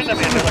 Enemy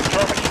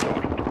electronics store.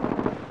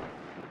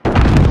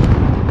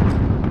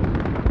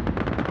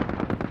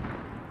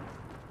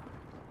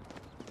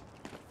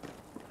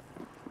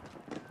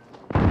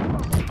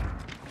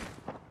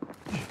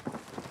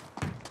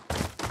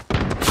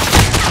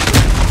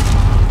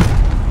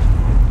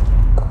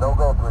 No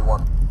go,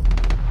 3-1.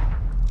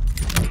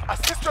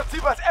 Assist your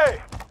team at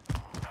A.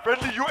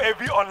 Friendly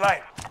UAV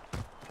online.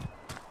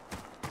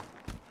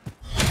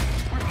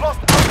 We've lost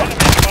Alpha. Enemy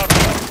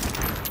contact.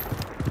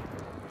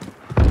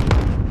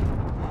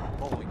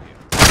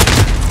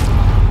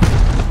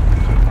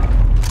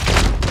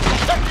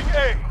 Checking A.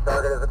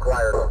 Target is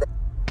acquired.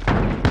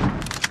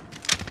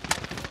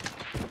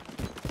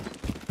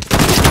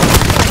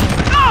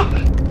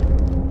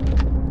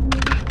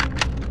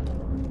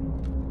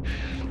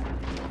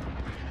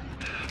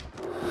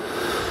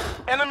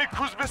 Enemy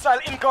cruise missile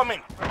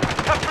incoming.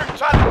 Capturing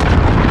Charlie.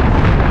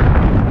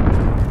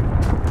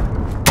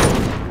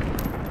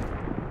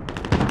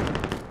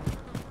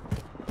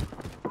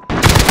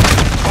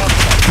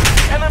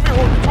 Enemy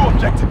holds 2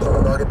 objectives.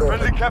 Target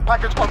Friendly care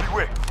package on the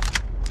way.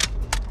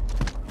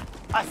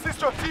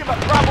 Assist your team at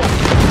Bravo.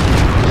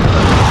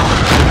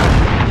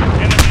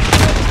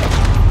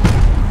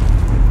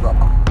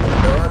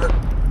 They're on the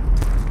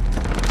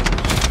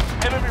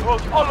Enemy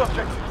holds all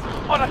objectives.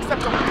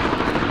 Unacceptable.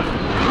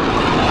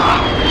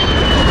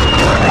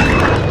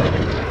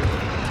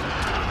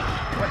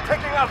 We're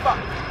taking Alpha.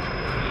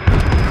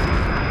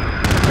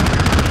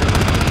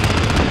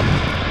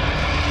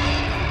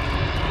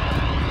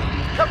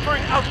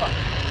 Capturing Alpha.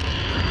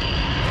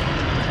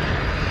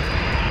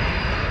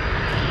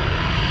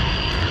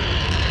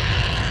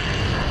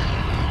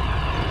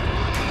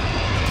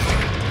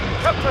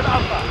 Captured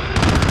Alpha.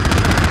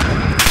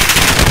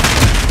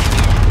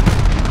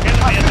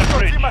 Enemy in the Assist your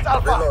bridge. team at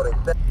Alpha. reloading.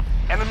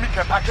 Enemy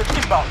care package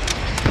inbound.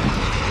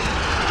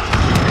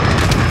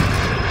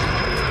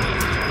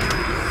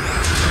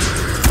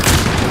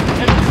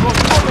 Enemy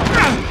holds all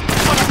objectives.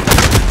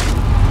 Unacceptable.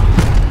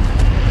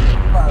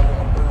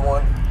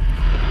 3-1.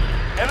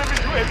 Enemy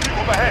UAV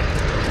overhead.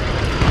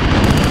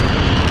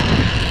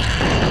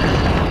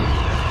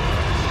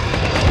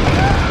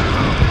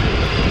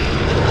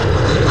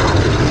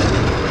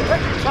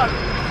 Taking Charlie.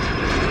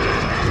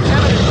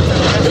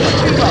 Enemy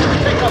inbound.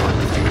 Take cover.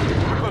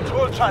 We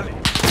control Charlie.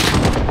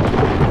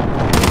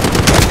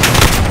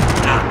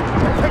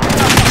 Taking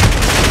Alpha.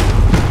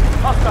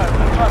 Hostile.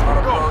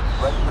 Charlie, go.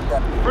 Ready for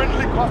capture.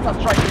 Friendly cluster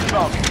strike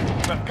inbound.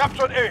 We've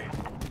captured A.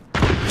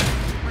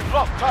 We've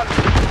lost Charlie.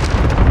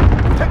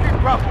 Taking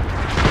Bravo.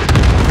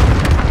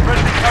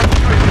 Friendly counter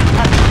UAV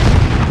active.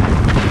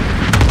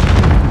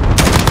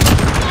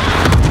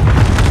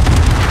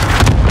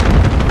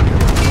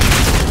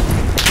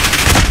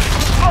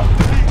 Out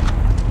the lead.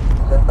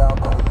 Inbound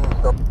to the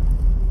east.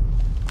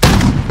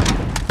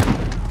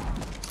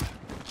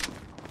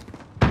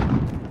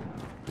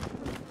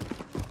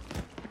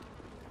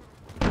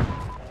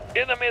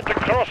 Enemy at the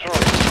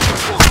crossroads.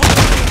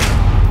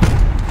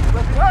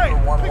 We're behind.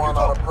 Pick 1-1 it on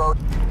up. approach.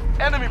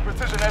 Enemy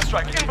precision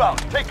airstrike inbound.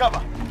 Take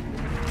cover.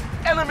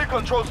 Enemy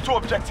controls 2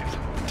 objectives.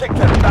 Take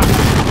them down.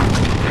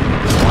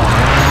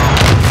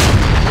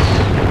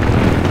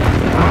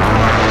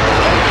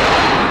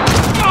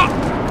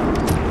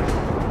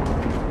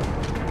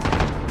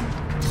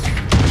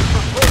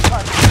 Control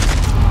time.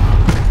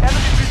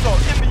 Enemy vessel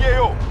in the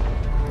AO.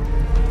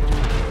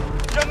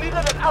 You're needed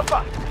at Alpha.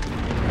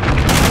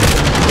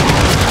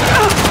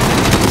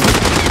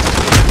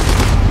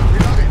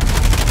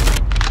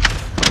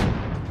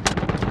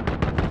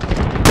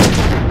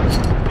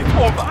 It's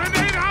over.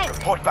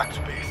 Report back to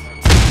base.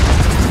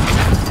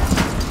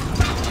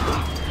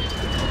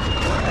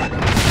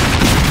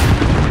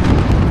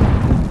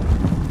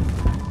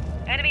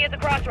 Enemy at the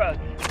crossroads.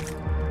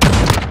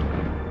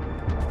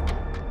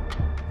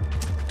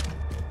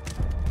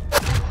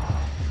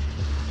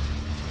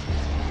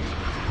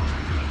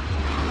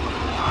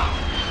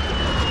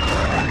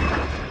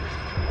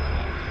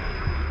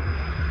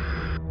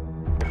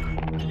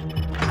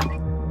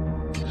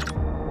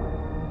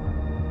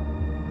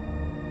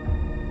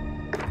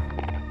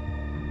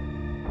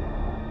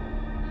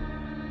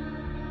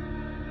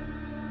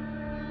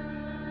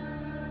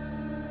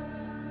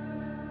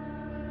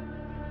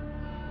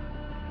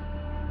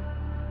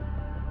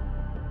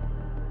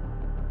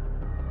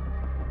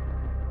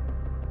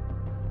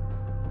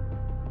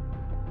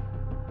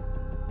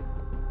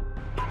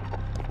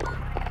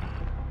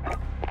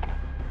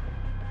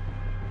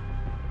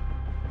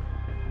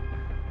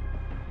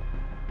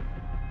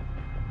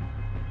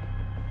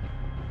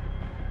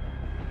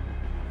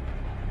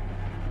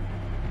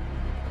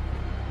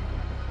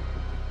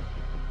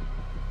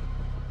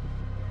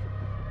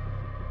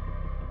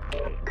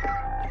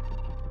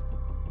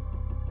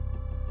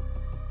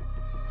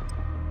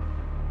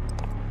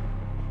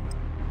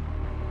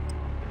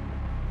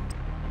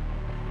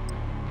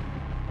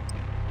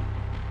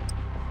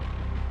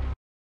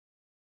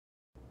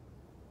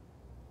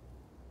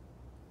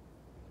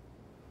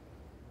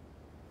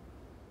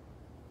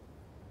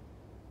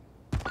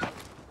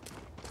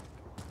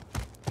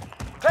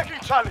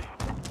 Taking Charlie.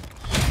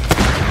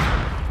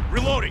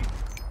 Reloading.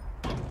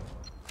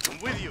 I'm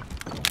with you.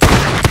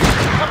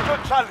 Capture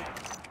Charlie.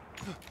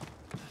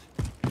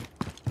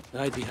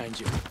 Right behind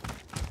you.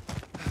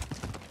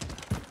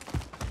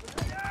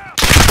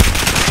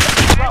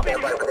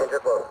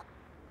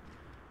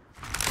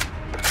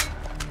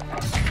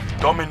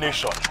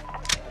 Domination.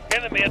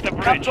 Enemy at the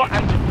bridge. Capture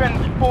and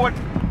defend the forward.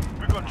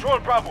 We control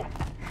Bravo.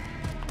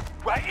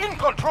 We're in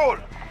control.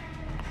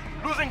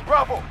 Losing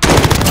Bravo.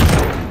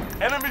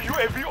 Enemy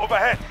UAV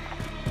overhead.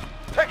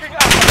 Taking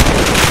Alpha.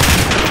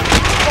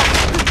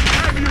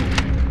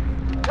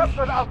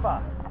 Captured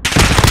Alpha.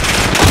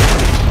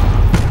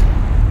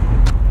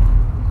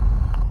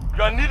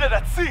 You are needed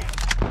at sea.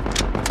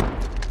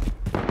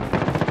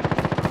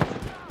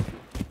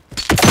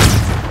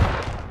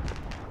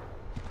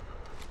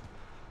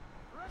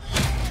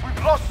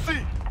 We've lost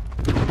C.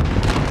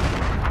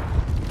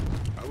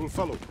 I will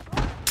follow.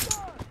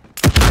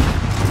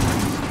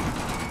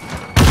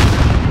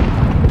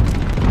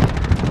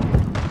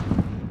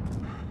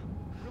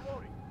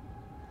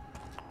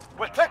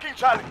 We're taking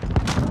Charlie. I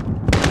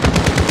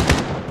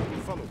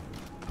will follow.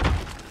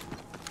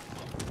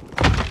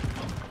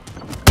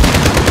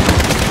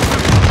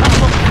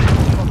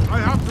 I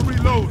have to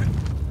reload.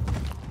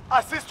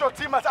 Assist your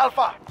team at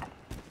Alpha.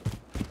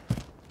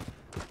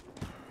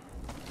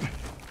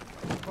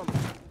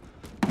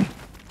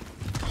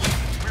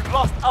 We've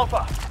lost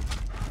Alpha.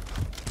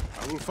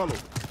 I will follow.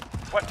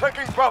 We're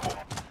taking Bravo.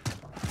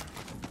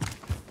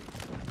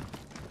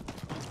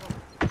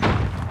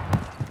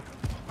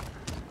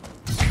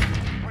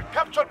 We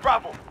captured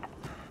Bravo.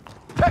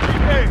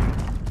 Taking A.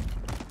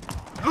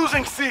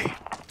 Losing C.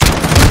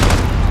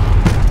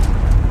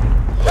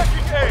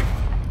 Taking A.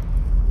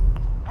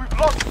 We've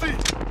lost C.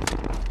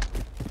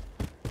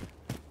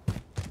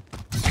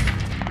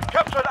 We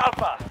captured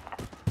Alpha.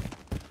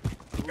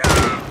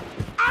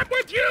 I'm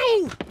with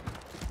you!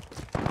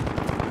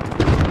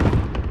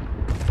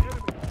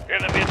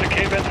 Enemy at the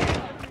cave-in.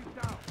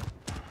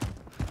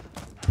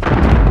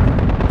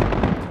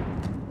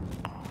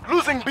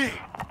 Losing B.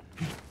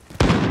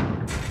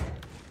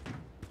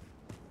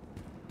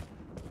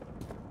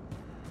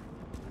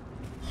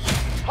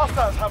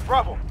 Hostiles have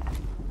Bravo.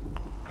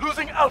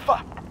 Losing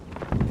Alpha.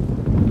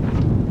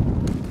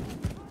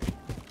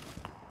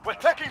 We're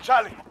taking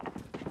Charlie.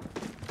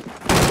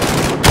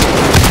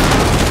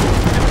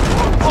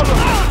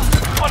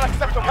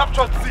 Unacceptable.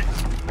 Captured C.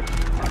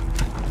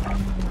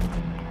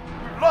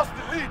 We've lost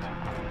the lead.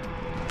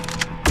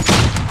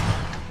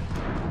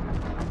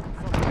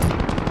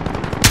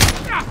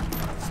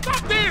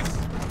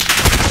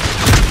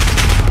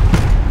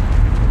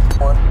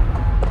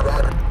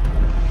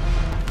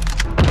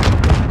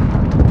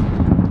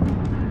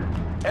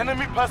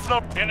 Enemy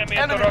personnel. Enemy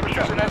Enemy interruption.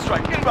 precision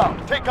airstrike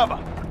inbound. Take cover.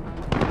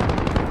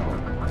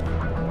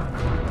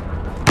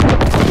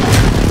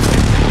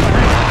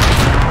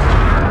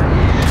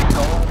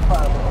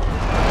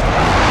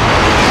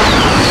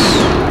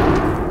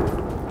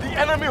 The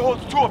enemy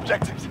holds 2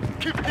 objectives.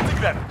 Keep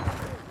hitting them.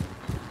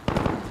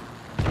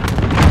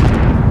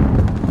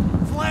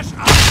 Flash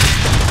out!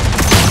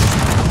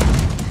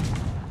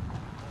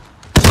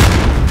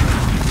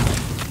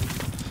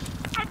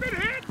 I've been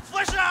hit!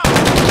 Flash out!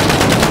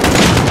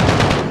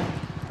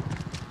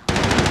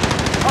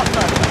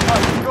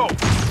 Let's go.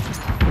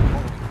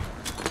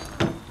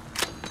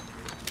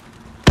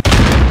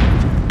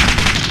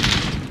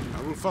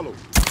 I will follow.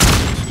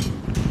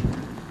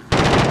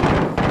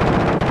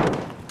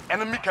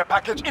 Enemy care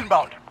package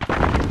inbound.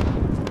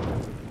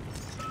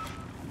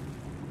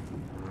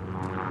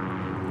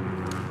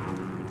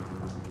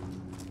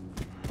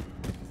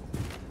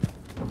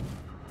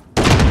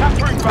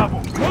 Capturing Bravo.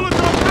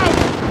 Molotov out!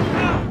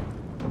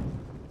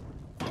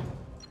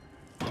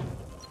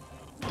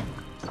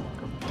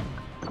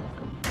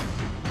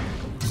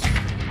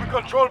 We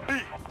control B.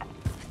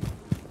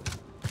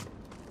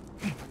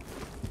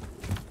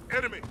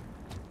 Enemy!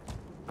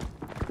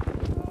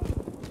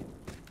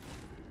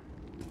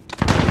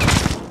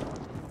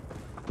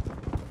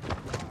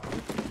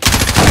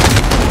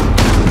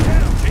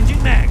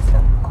 Changing mags!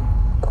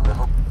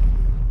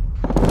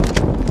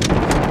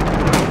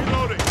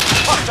 Reloading!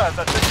 Hostiles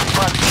at this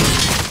front.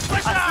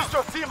 Assist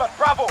your team at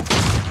Bravo.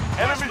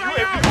 Enemy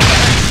UAV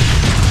overhead.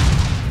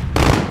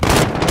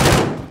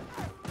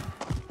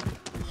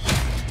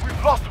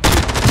 We've lost.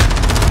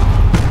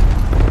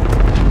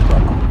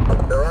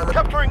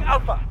 Capturing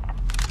Alpha.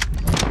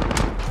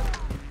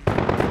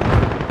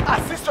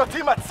 Assist your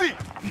team at C.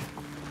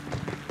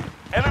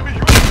 Enemy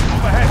UAV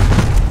overhead.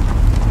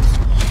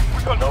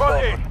 We control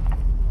A.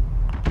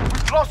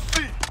 We've lost C.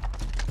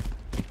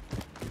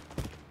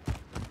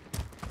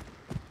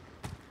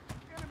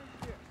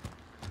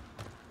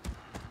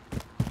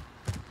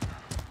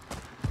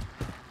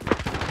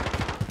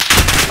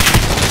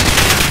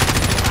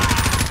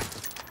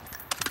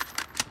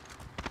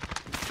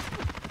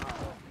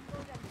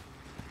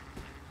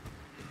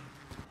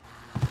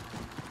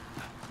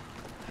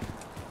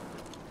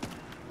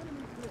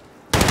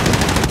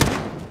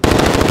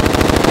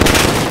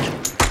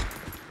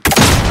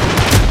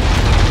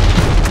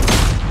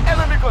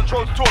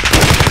 Controls 2.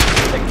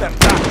 Take them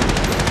back.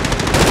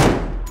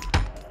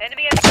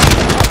 Enemy at the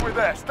Halfway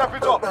there. Step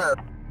it up.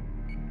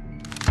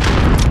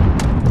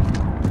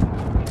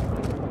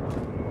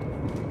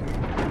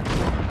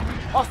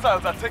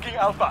 Hostiles are taking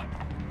Alpha.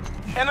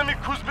 Enemy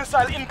cruise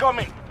missile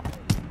incoming.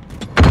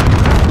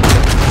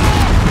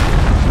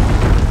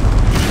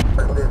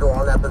 Visual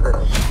on that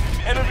position.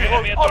 Enemy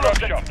holds Enemy all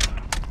interruption. objectives.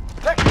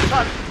 Taking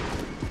Charlie.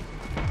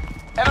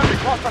 Enemy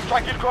cluster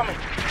strike incoming.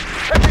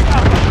 Taking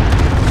Alpha.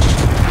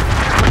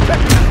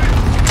 Taking the lead.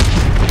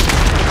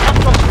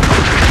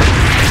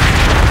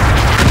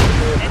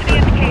 enemy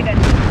indicated.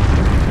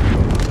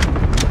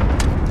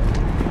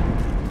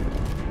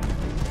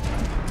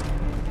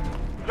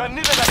 You are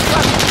needed at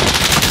Charlie.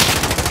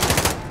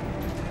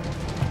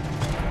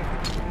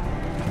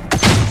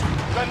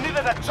 You are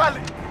needed at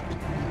Charlie.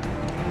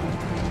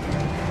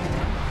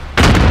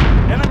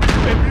 Enemy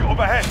UAV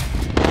overhead.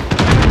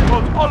 Enemy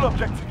holds all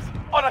objectives.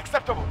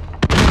 Unacceptable.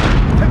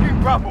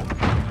 Taking Bravo.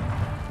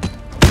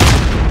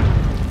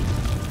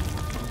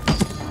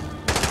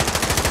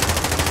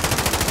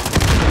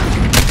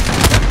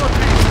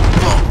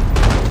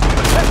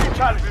 Taking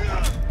Charlie.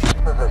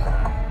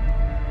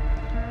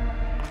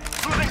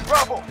 Losing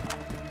Bravo.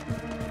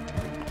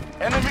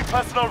 Enemy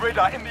personal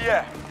radar in the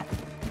air.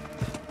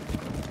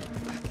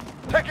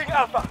 Taking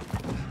Alpha.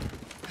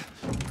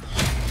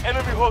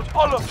 Enemy holds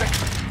all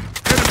objectives.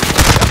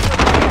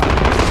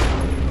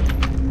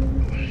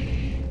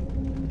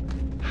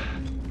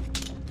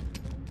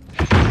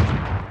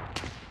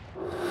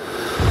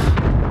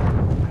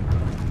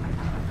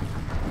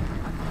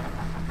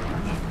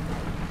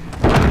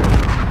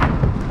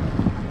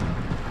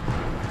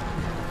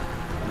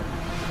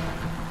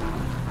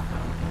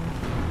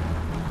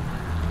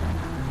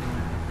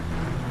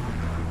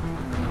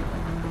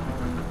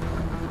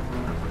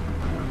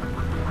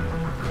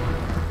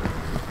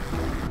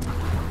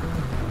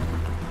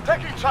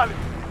 Taking Charlie.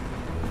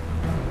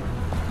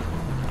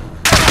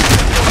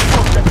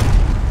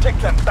 Take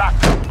them back.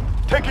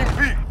 Taking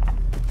B.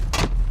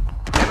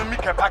 Enemy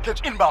care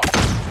package inbound.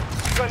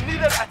 You are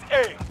needed at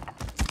A.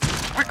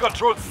 We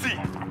control C.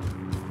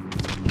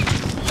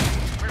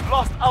 We've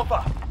lost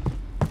Alpha.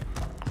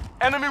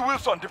 Enemy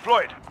Wilson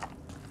deployed.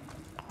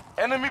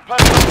 Enemy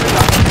personal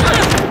radar.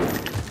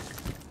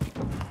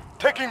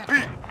 Taking B.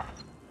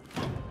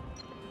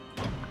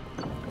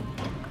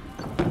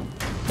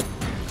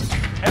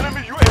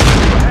 Enemy UAV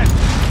overhead.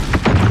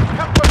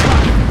 Capture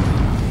Charlie.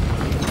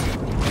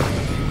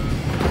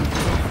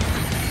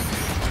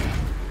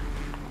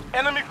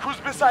 Enemy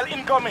cruise missile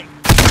incoming.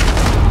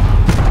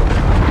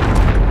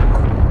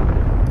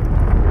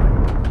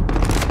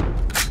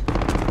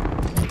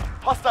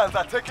 Hostiles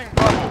are taking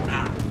Bravo.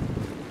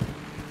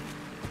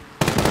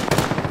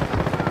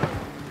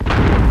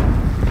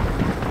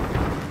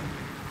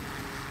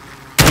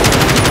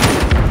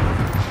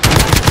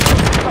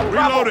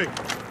 Reloading.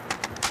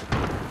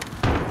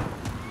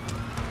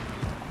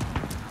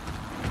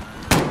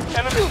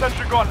 Enemy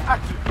sentry gun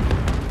active.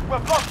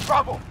 We've lost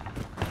Bravo.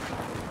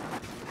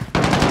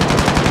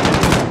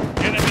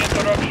 Enemy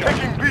interruption.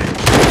 Taking B.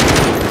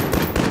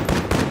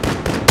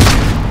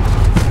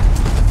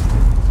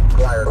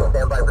 Flyer,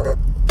 stand by for this.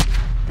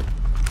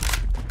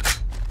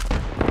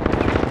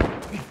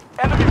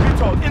 Enemy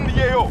VTOL in the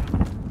AO.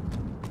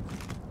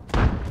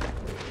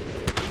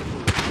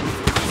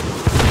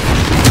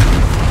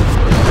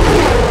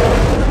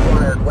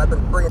 Flyer,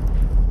 weapons free.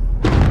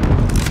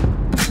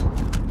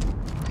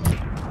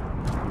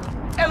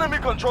 Enemy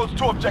controls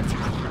 2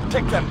 objectives.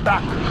 Take them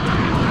back.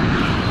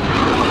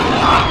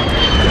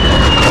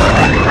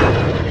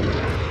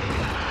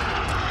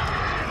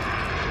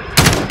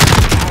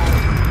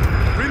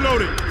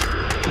 Reloading.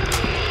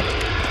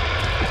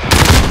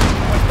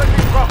 We're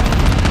taking Bravo.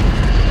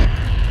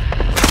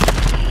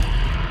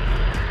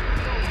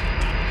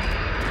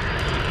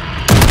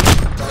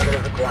 Target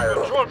is acquired.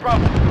 Control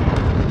Bravo.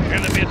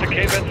 Enemy at the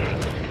cave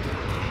entrance.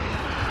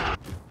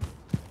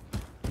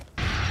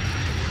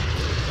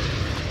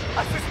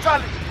 Assist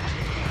Charlie.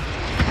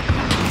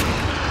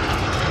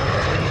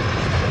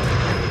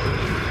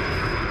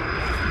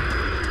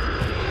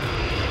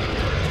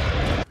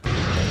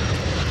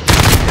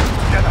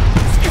 Together.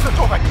 Skip it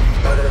over.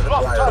 Target is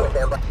Lost acquired. Charlie.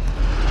 Stand by.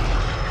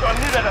 You're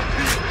needed at B.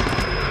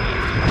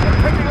 We're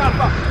taking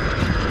Alpha.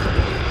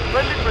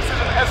 Friendly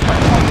precision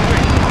airstrike on the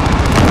way.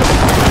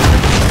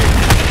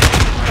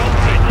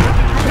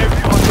 UAV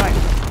online.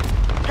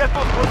 Get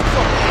those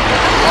positions.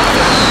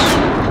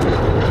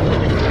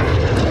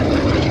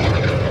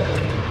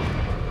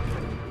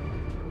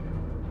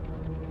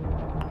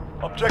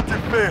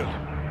 Objective failed.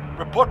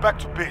 Report back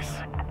to base.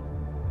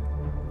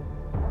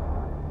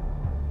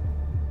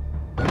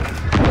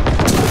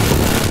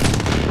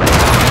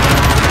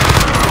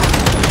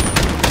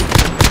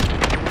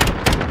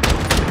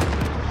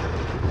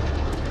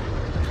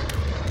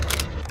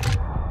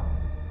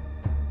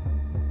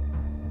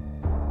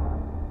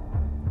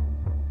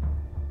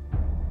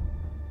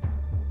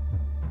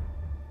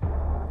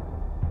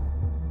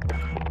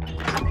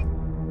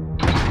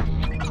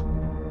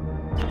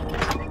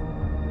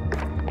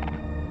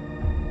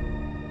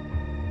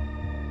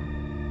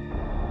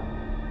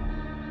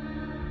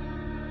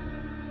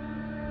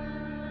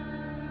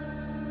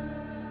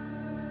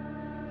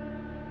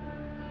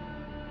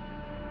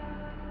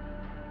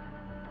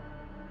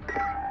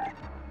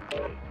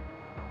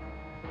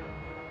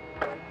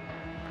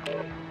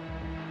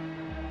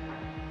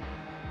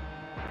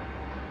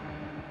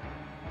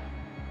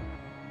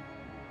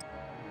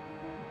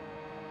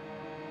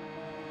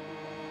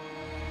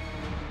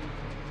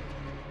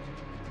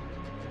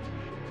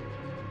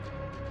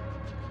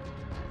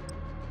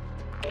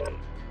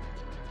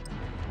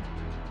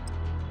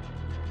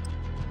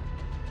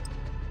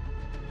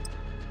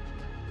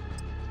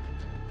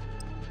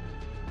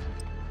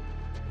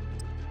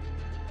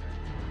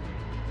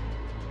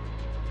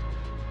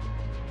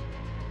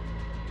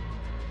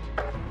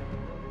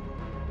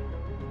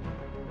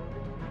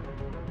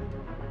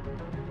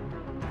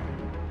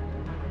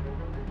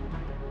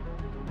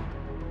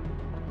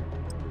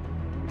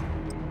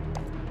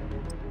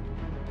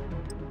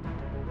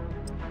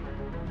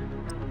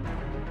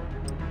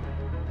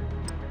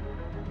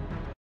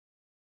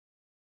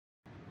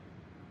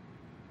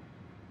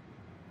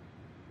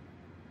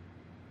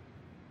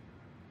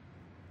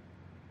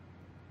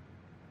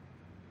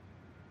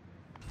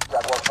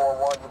 Got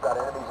 141, you got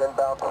enemies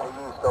inbound from the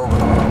east, over.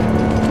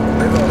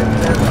 Reloading,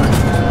 stand by.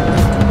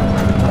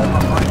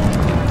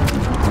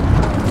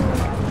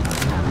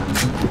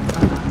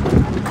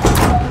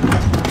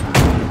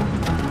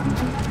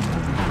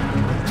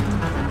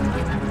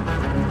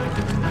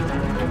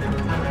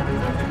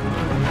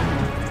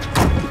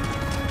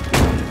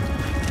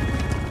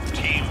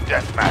 Team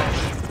deathmatch.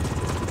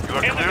 You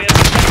are Enemy clear at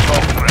to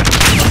control threat.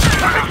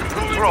 Take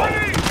control.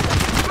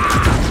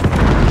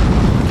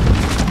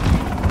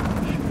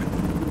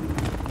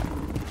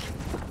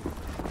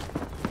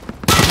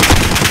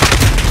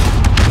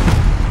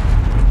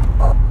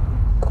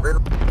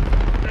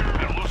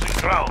 They're losing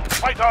ground.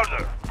 Fight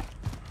harder.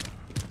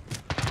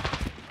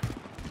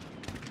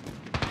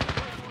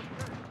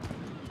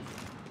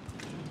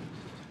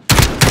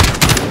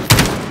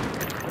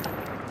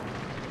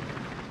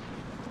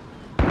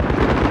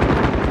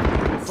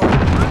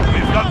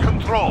 We've got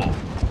control.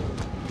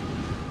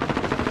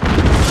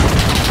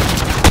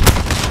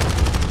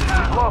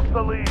 We've lost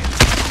the lead.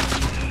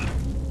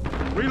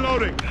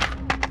 Reloading.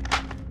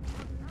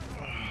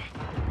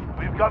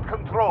 We've got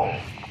control.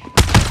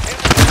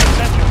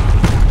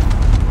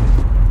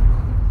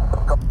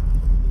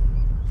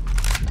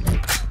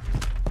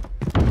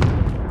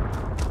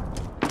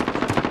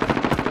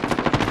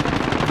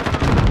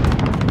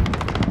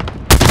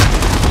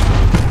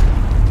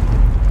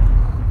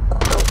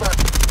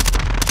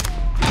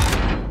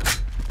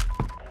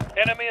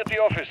 Enemy at the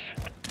office.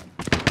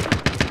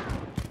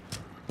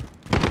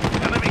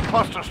 Enemy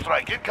cluster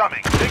strike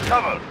incoming. Take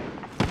cover.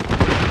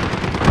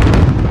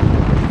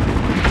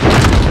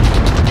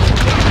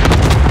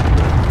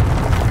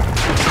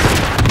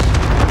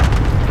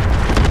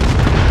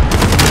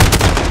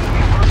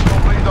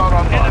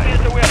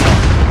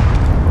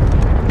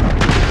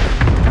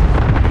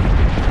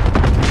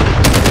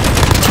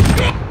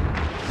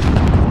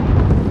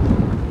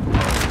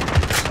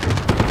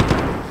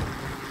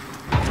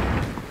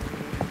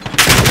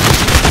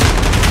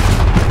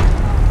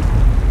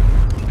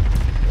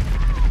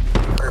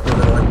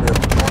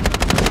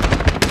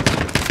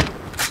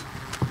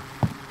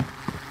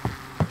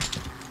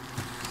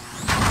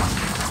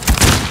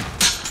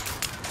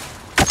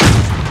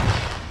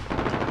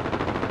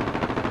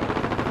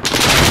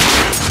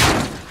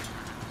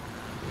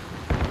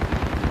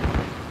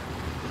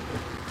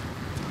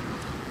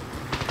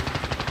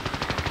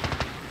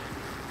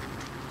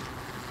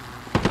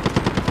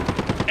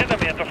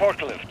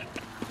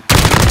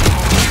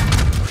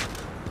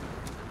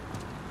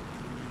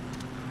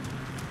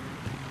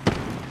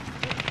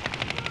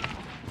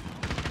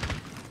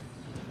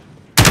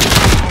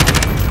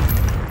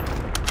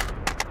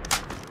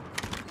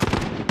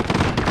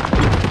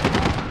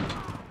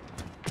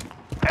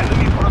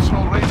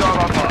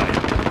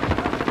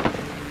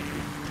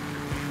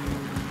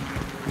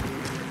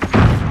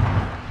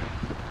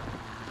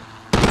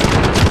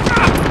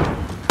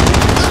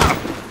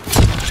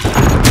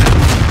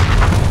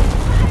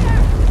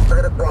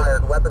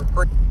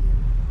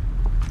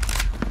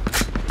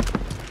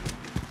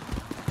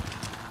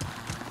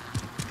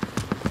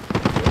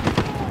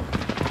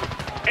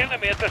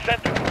 Enemy at the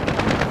center.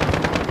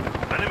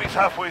 Enemy's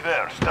halfway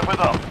there. Step it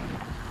up.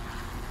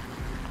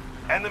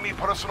 Enemy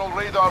personal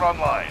radar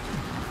online.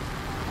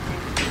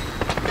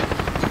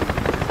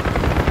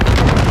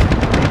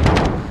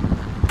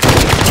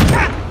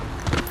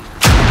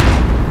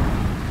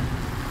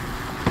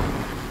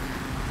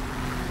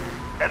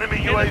 Enemy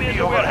UAV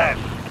overhead.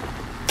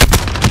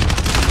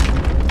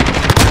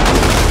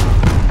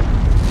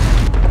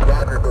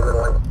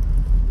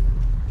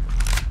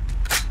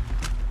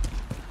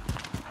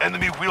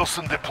 Enemy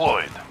Wilson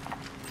deployed.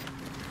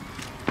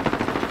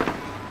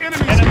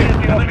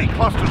 Enemy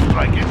cluster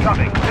strike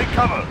incoming. Take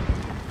cover.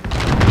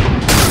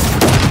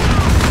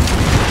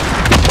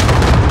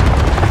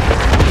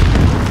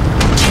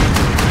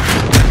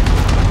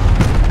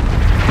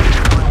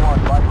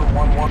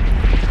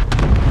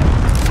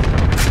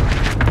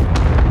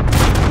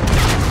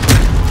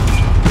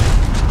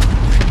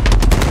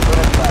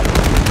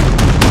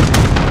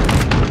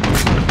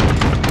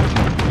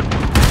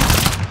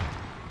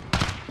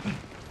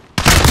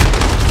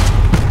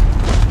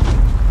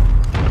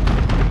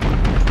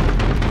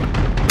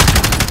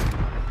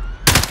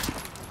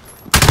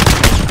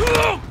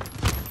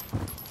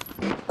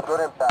 Good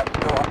impact.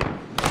 Still up.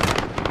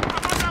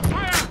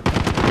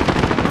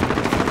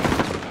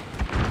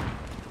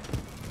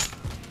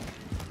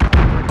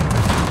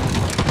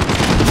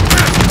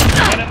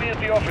 Enemy at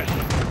the office.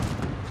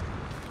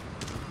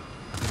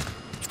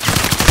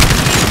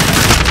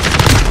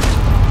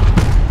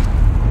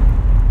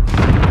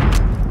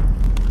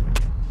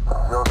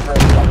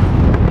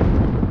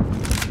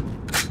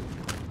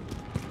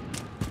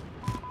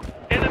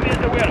 Enemy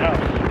at the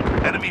warehouse.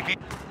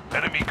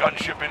 Enemy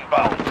gunship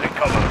inbound. Take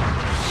cover.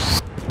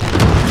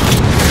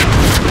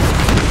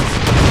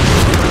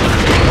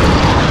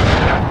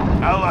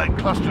 Allied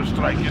cluster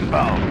strike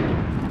inbound.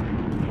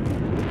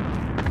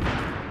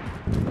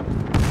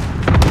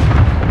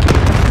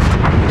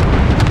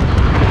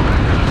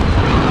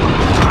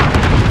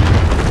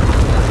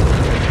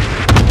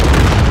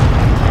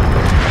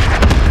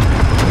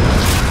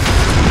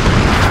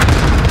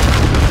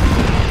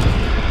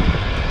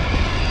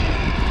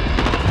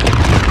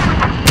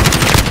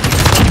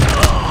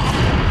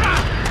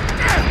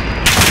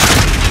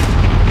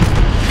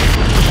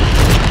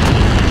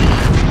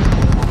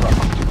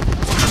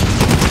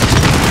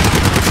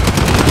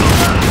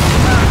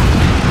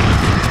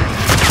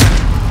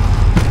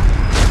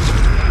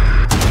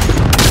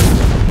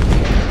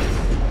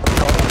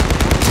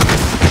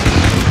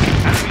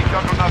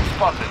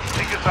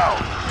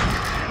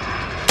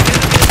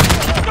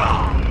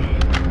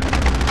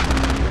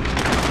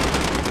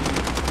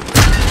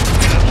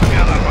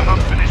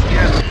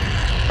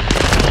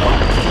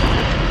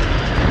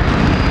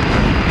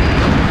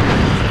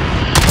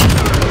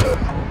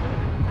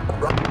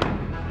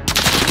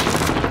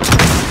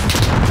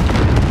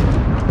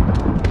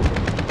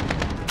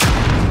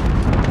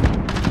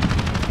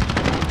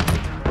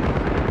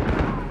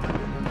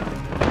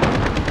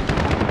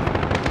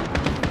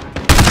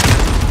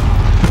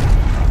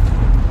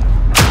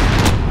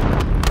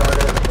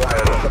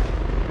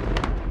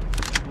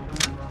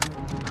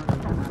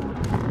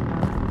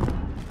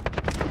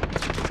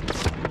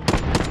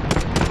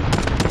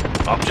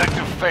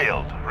 Objective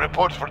failed.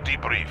 Report for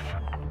debrief.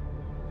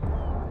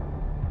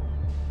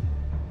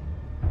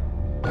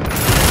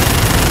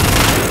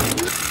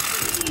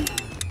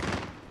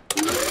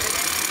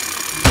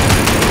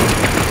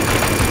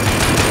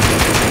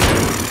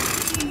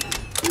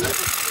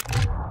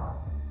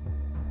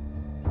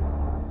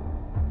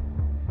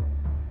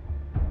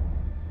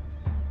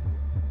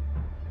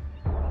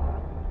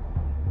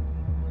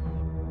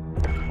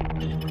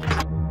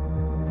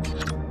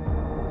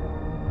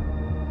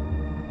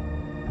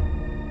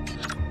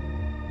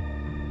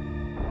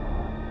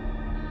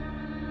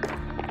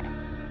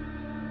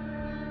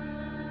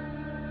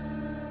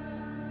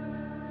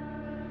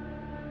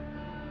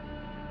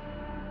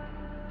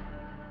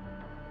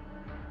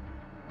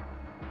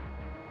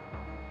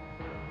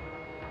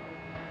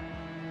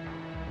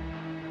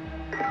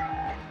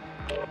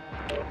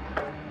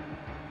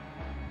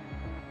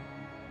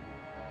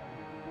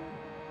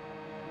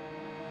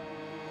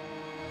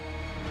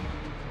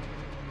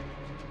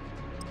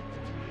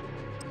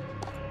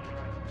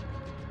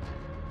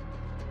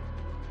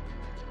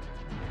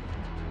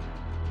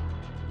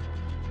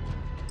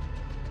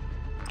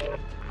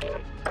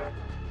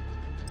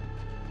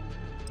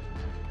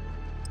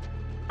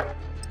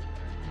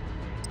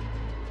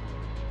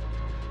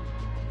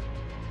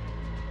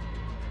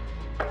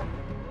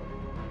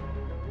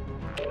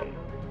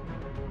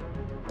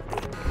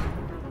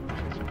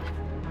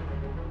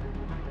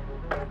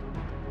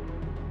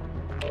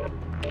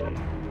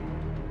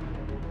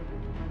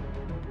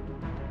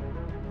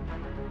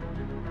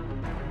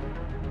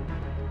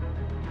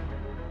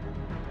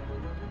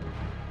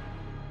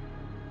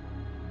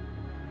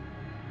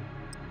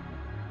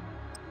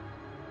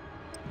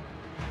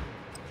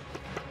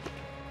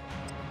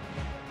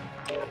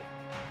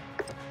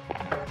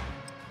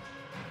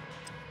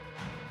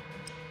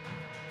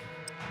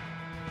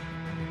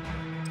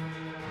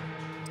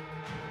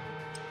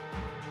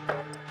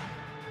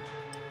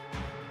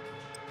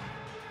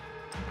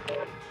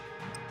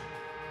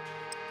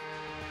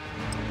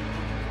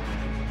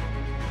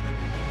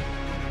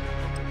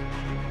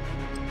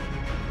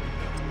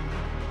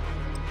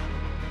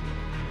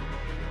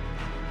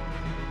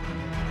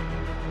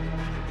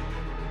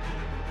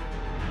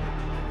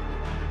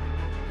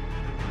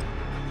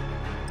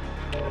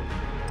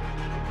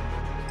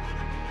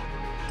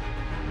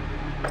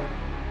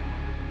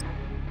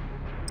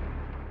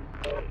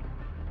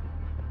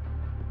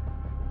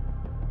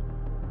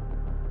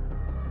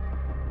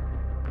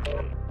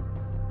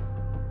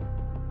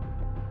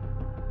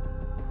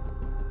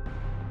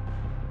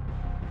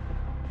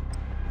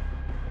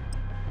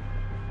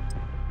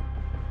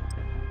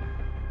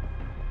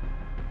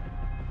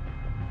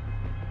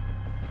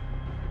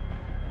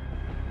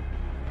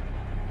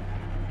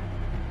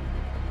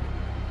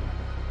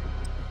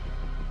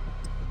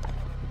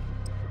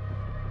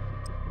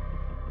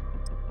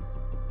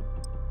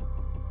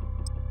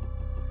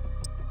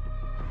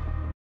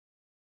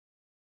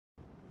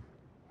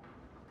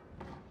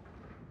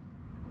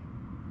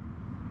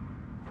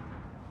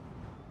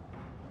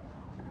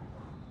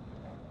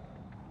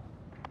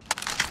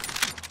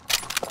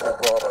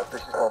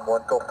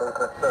 1-1, go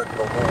movement search,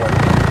 go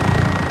move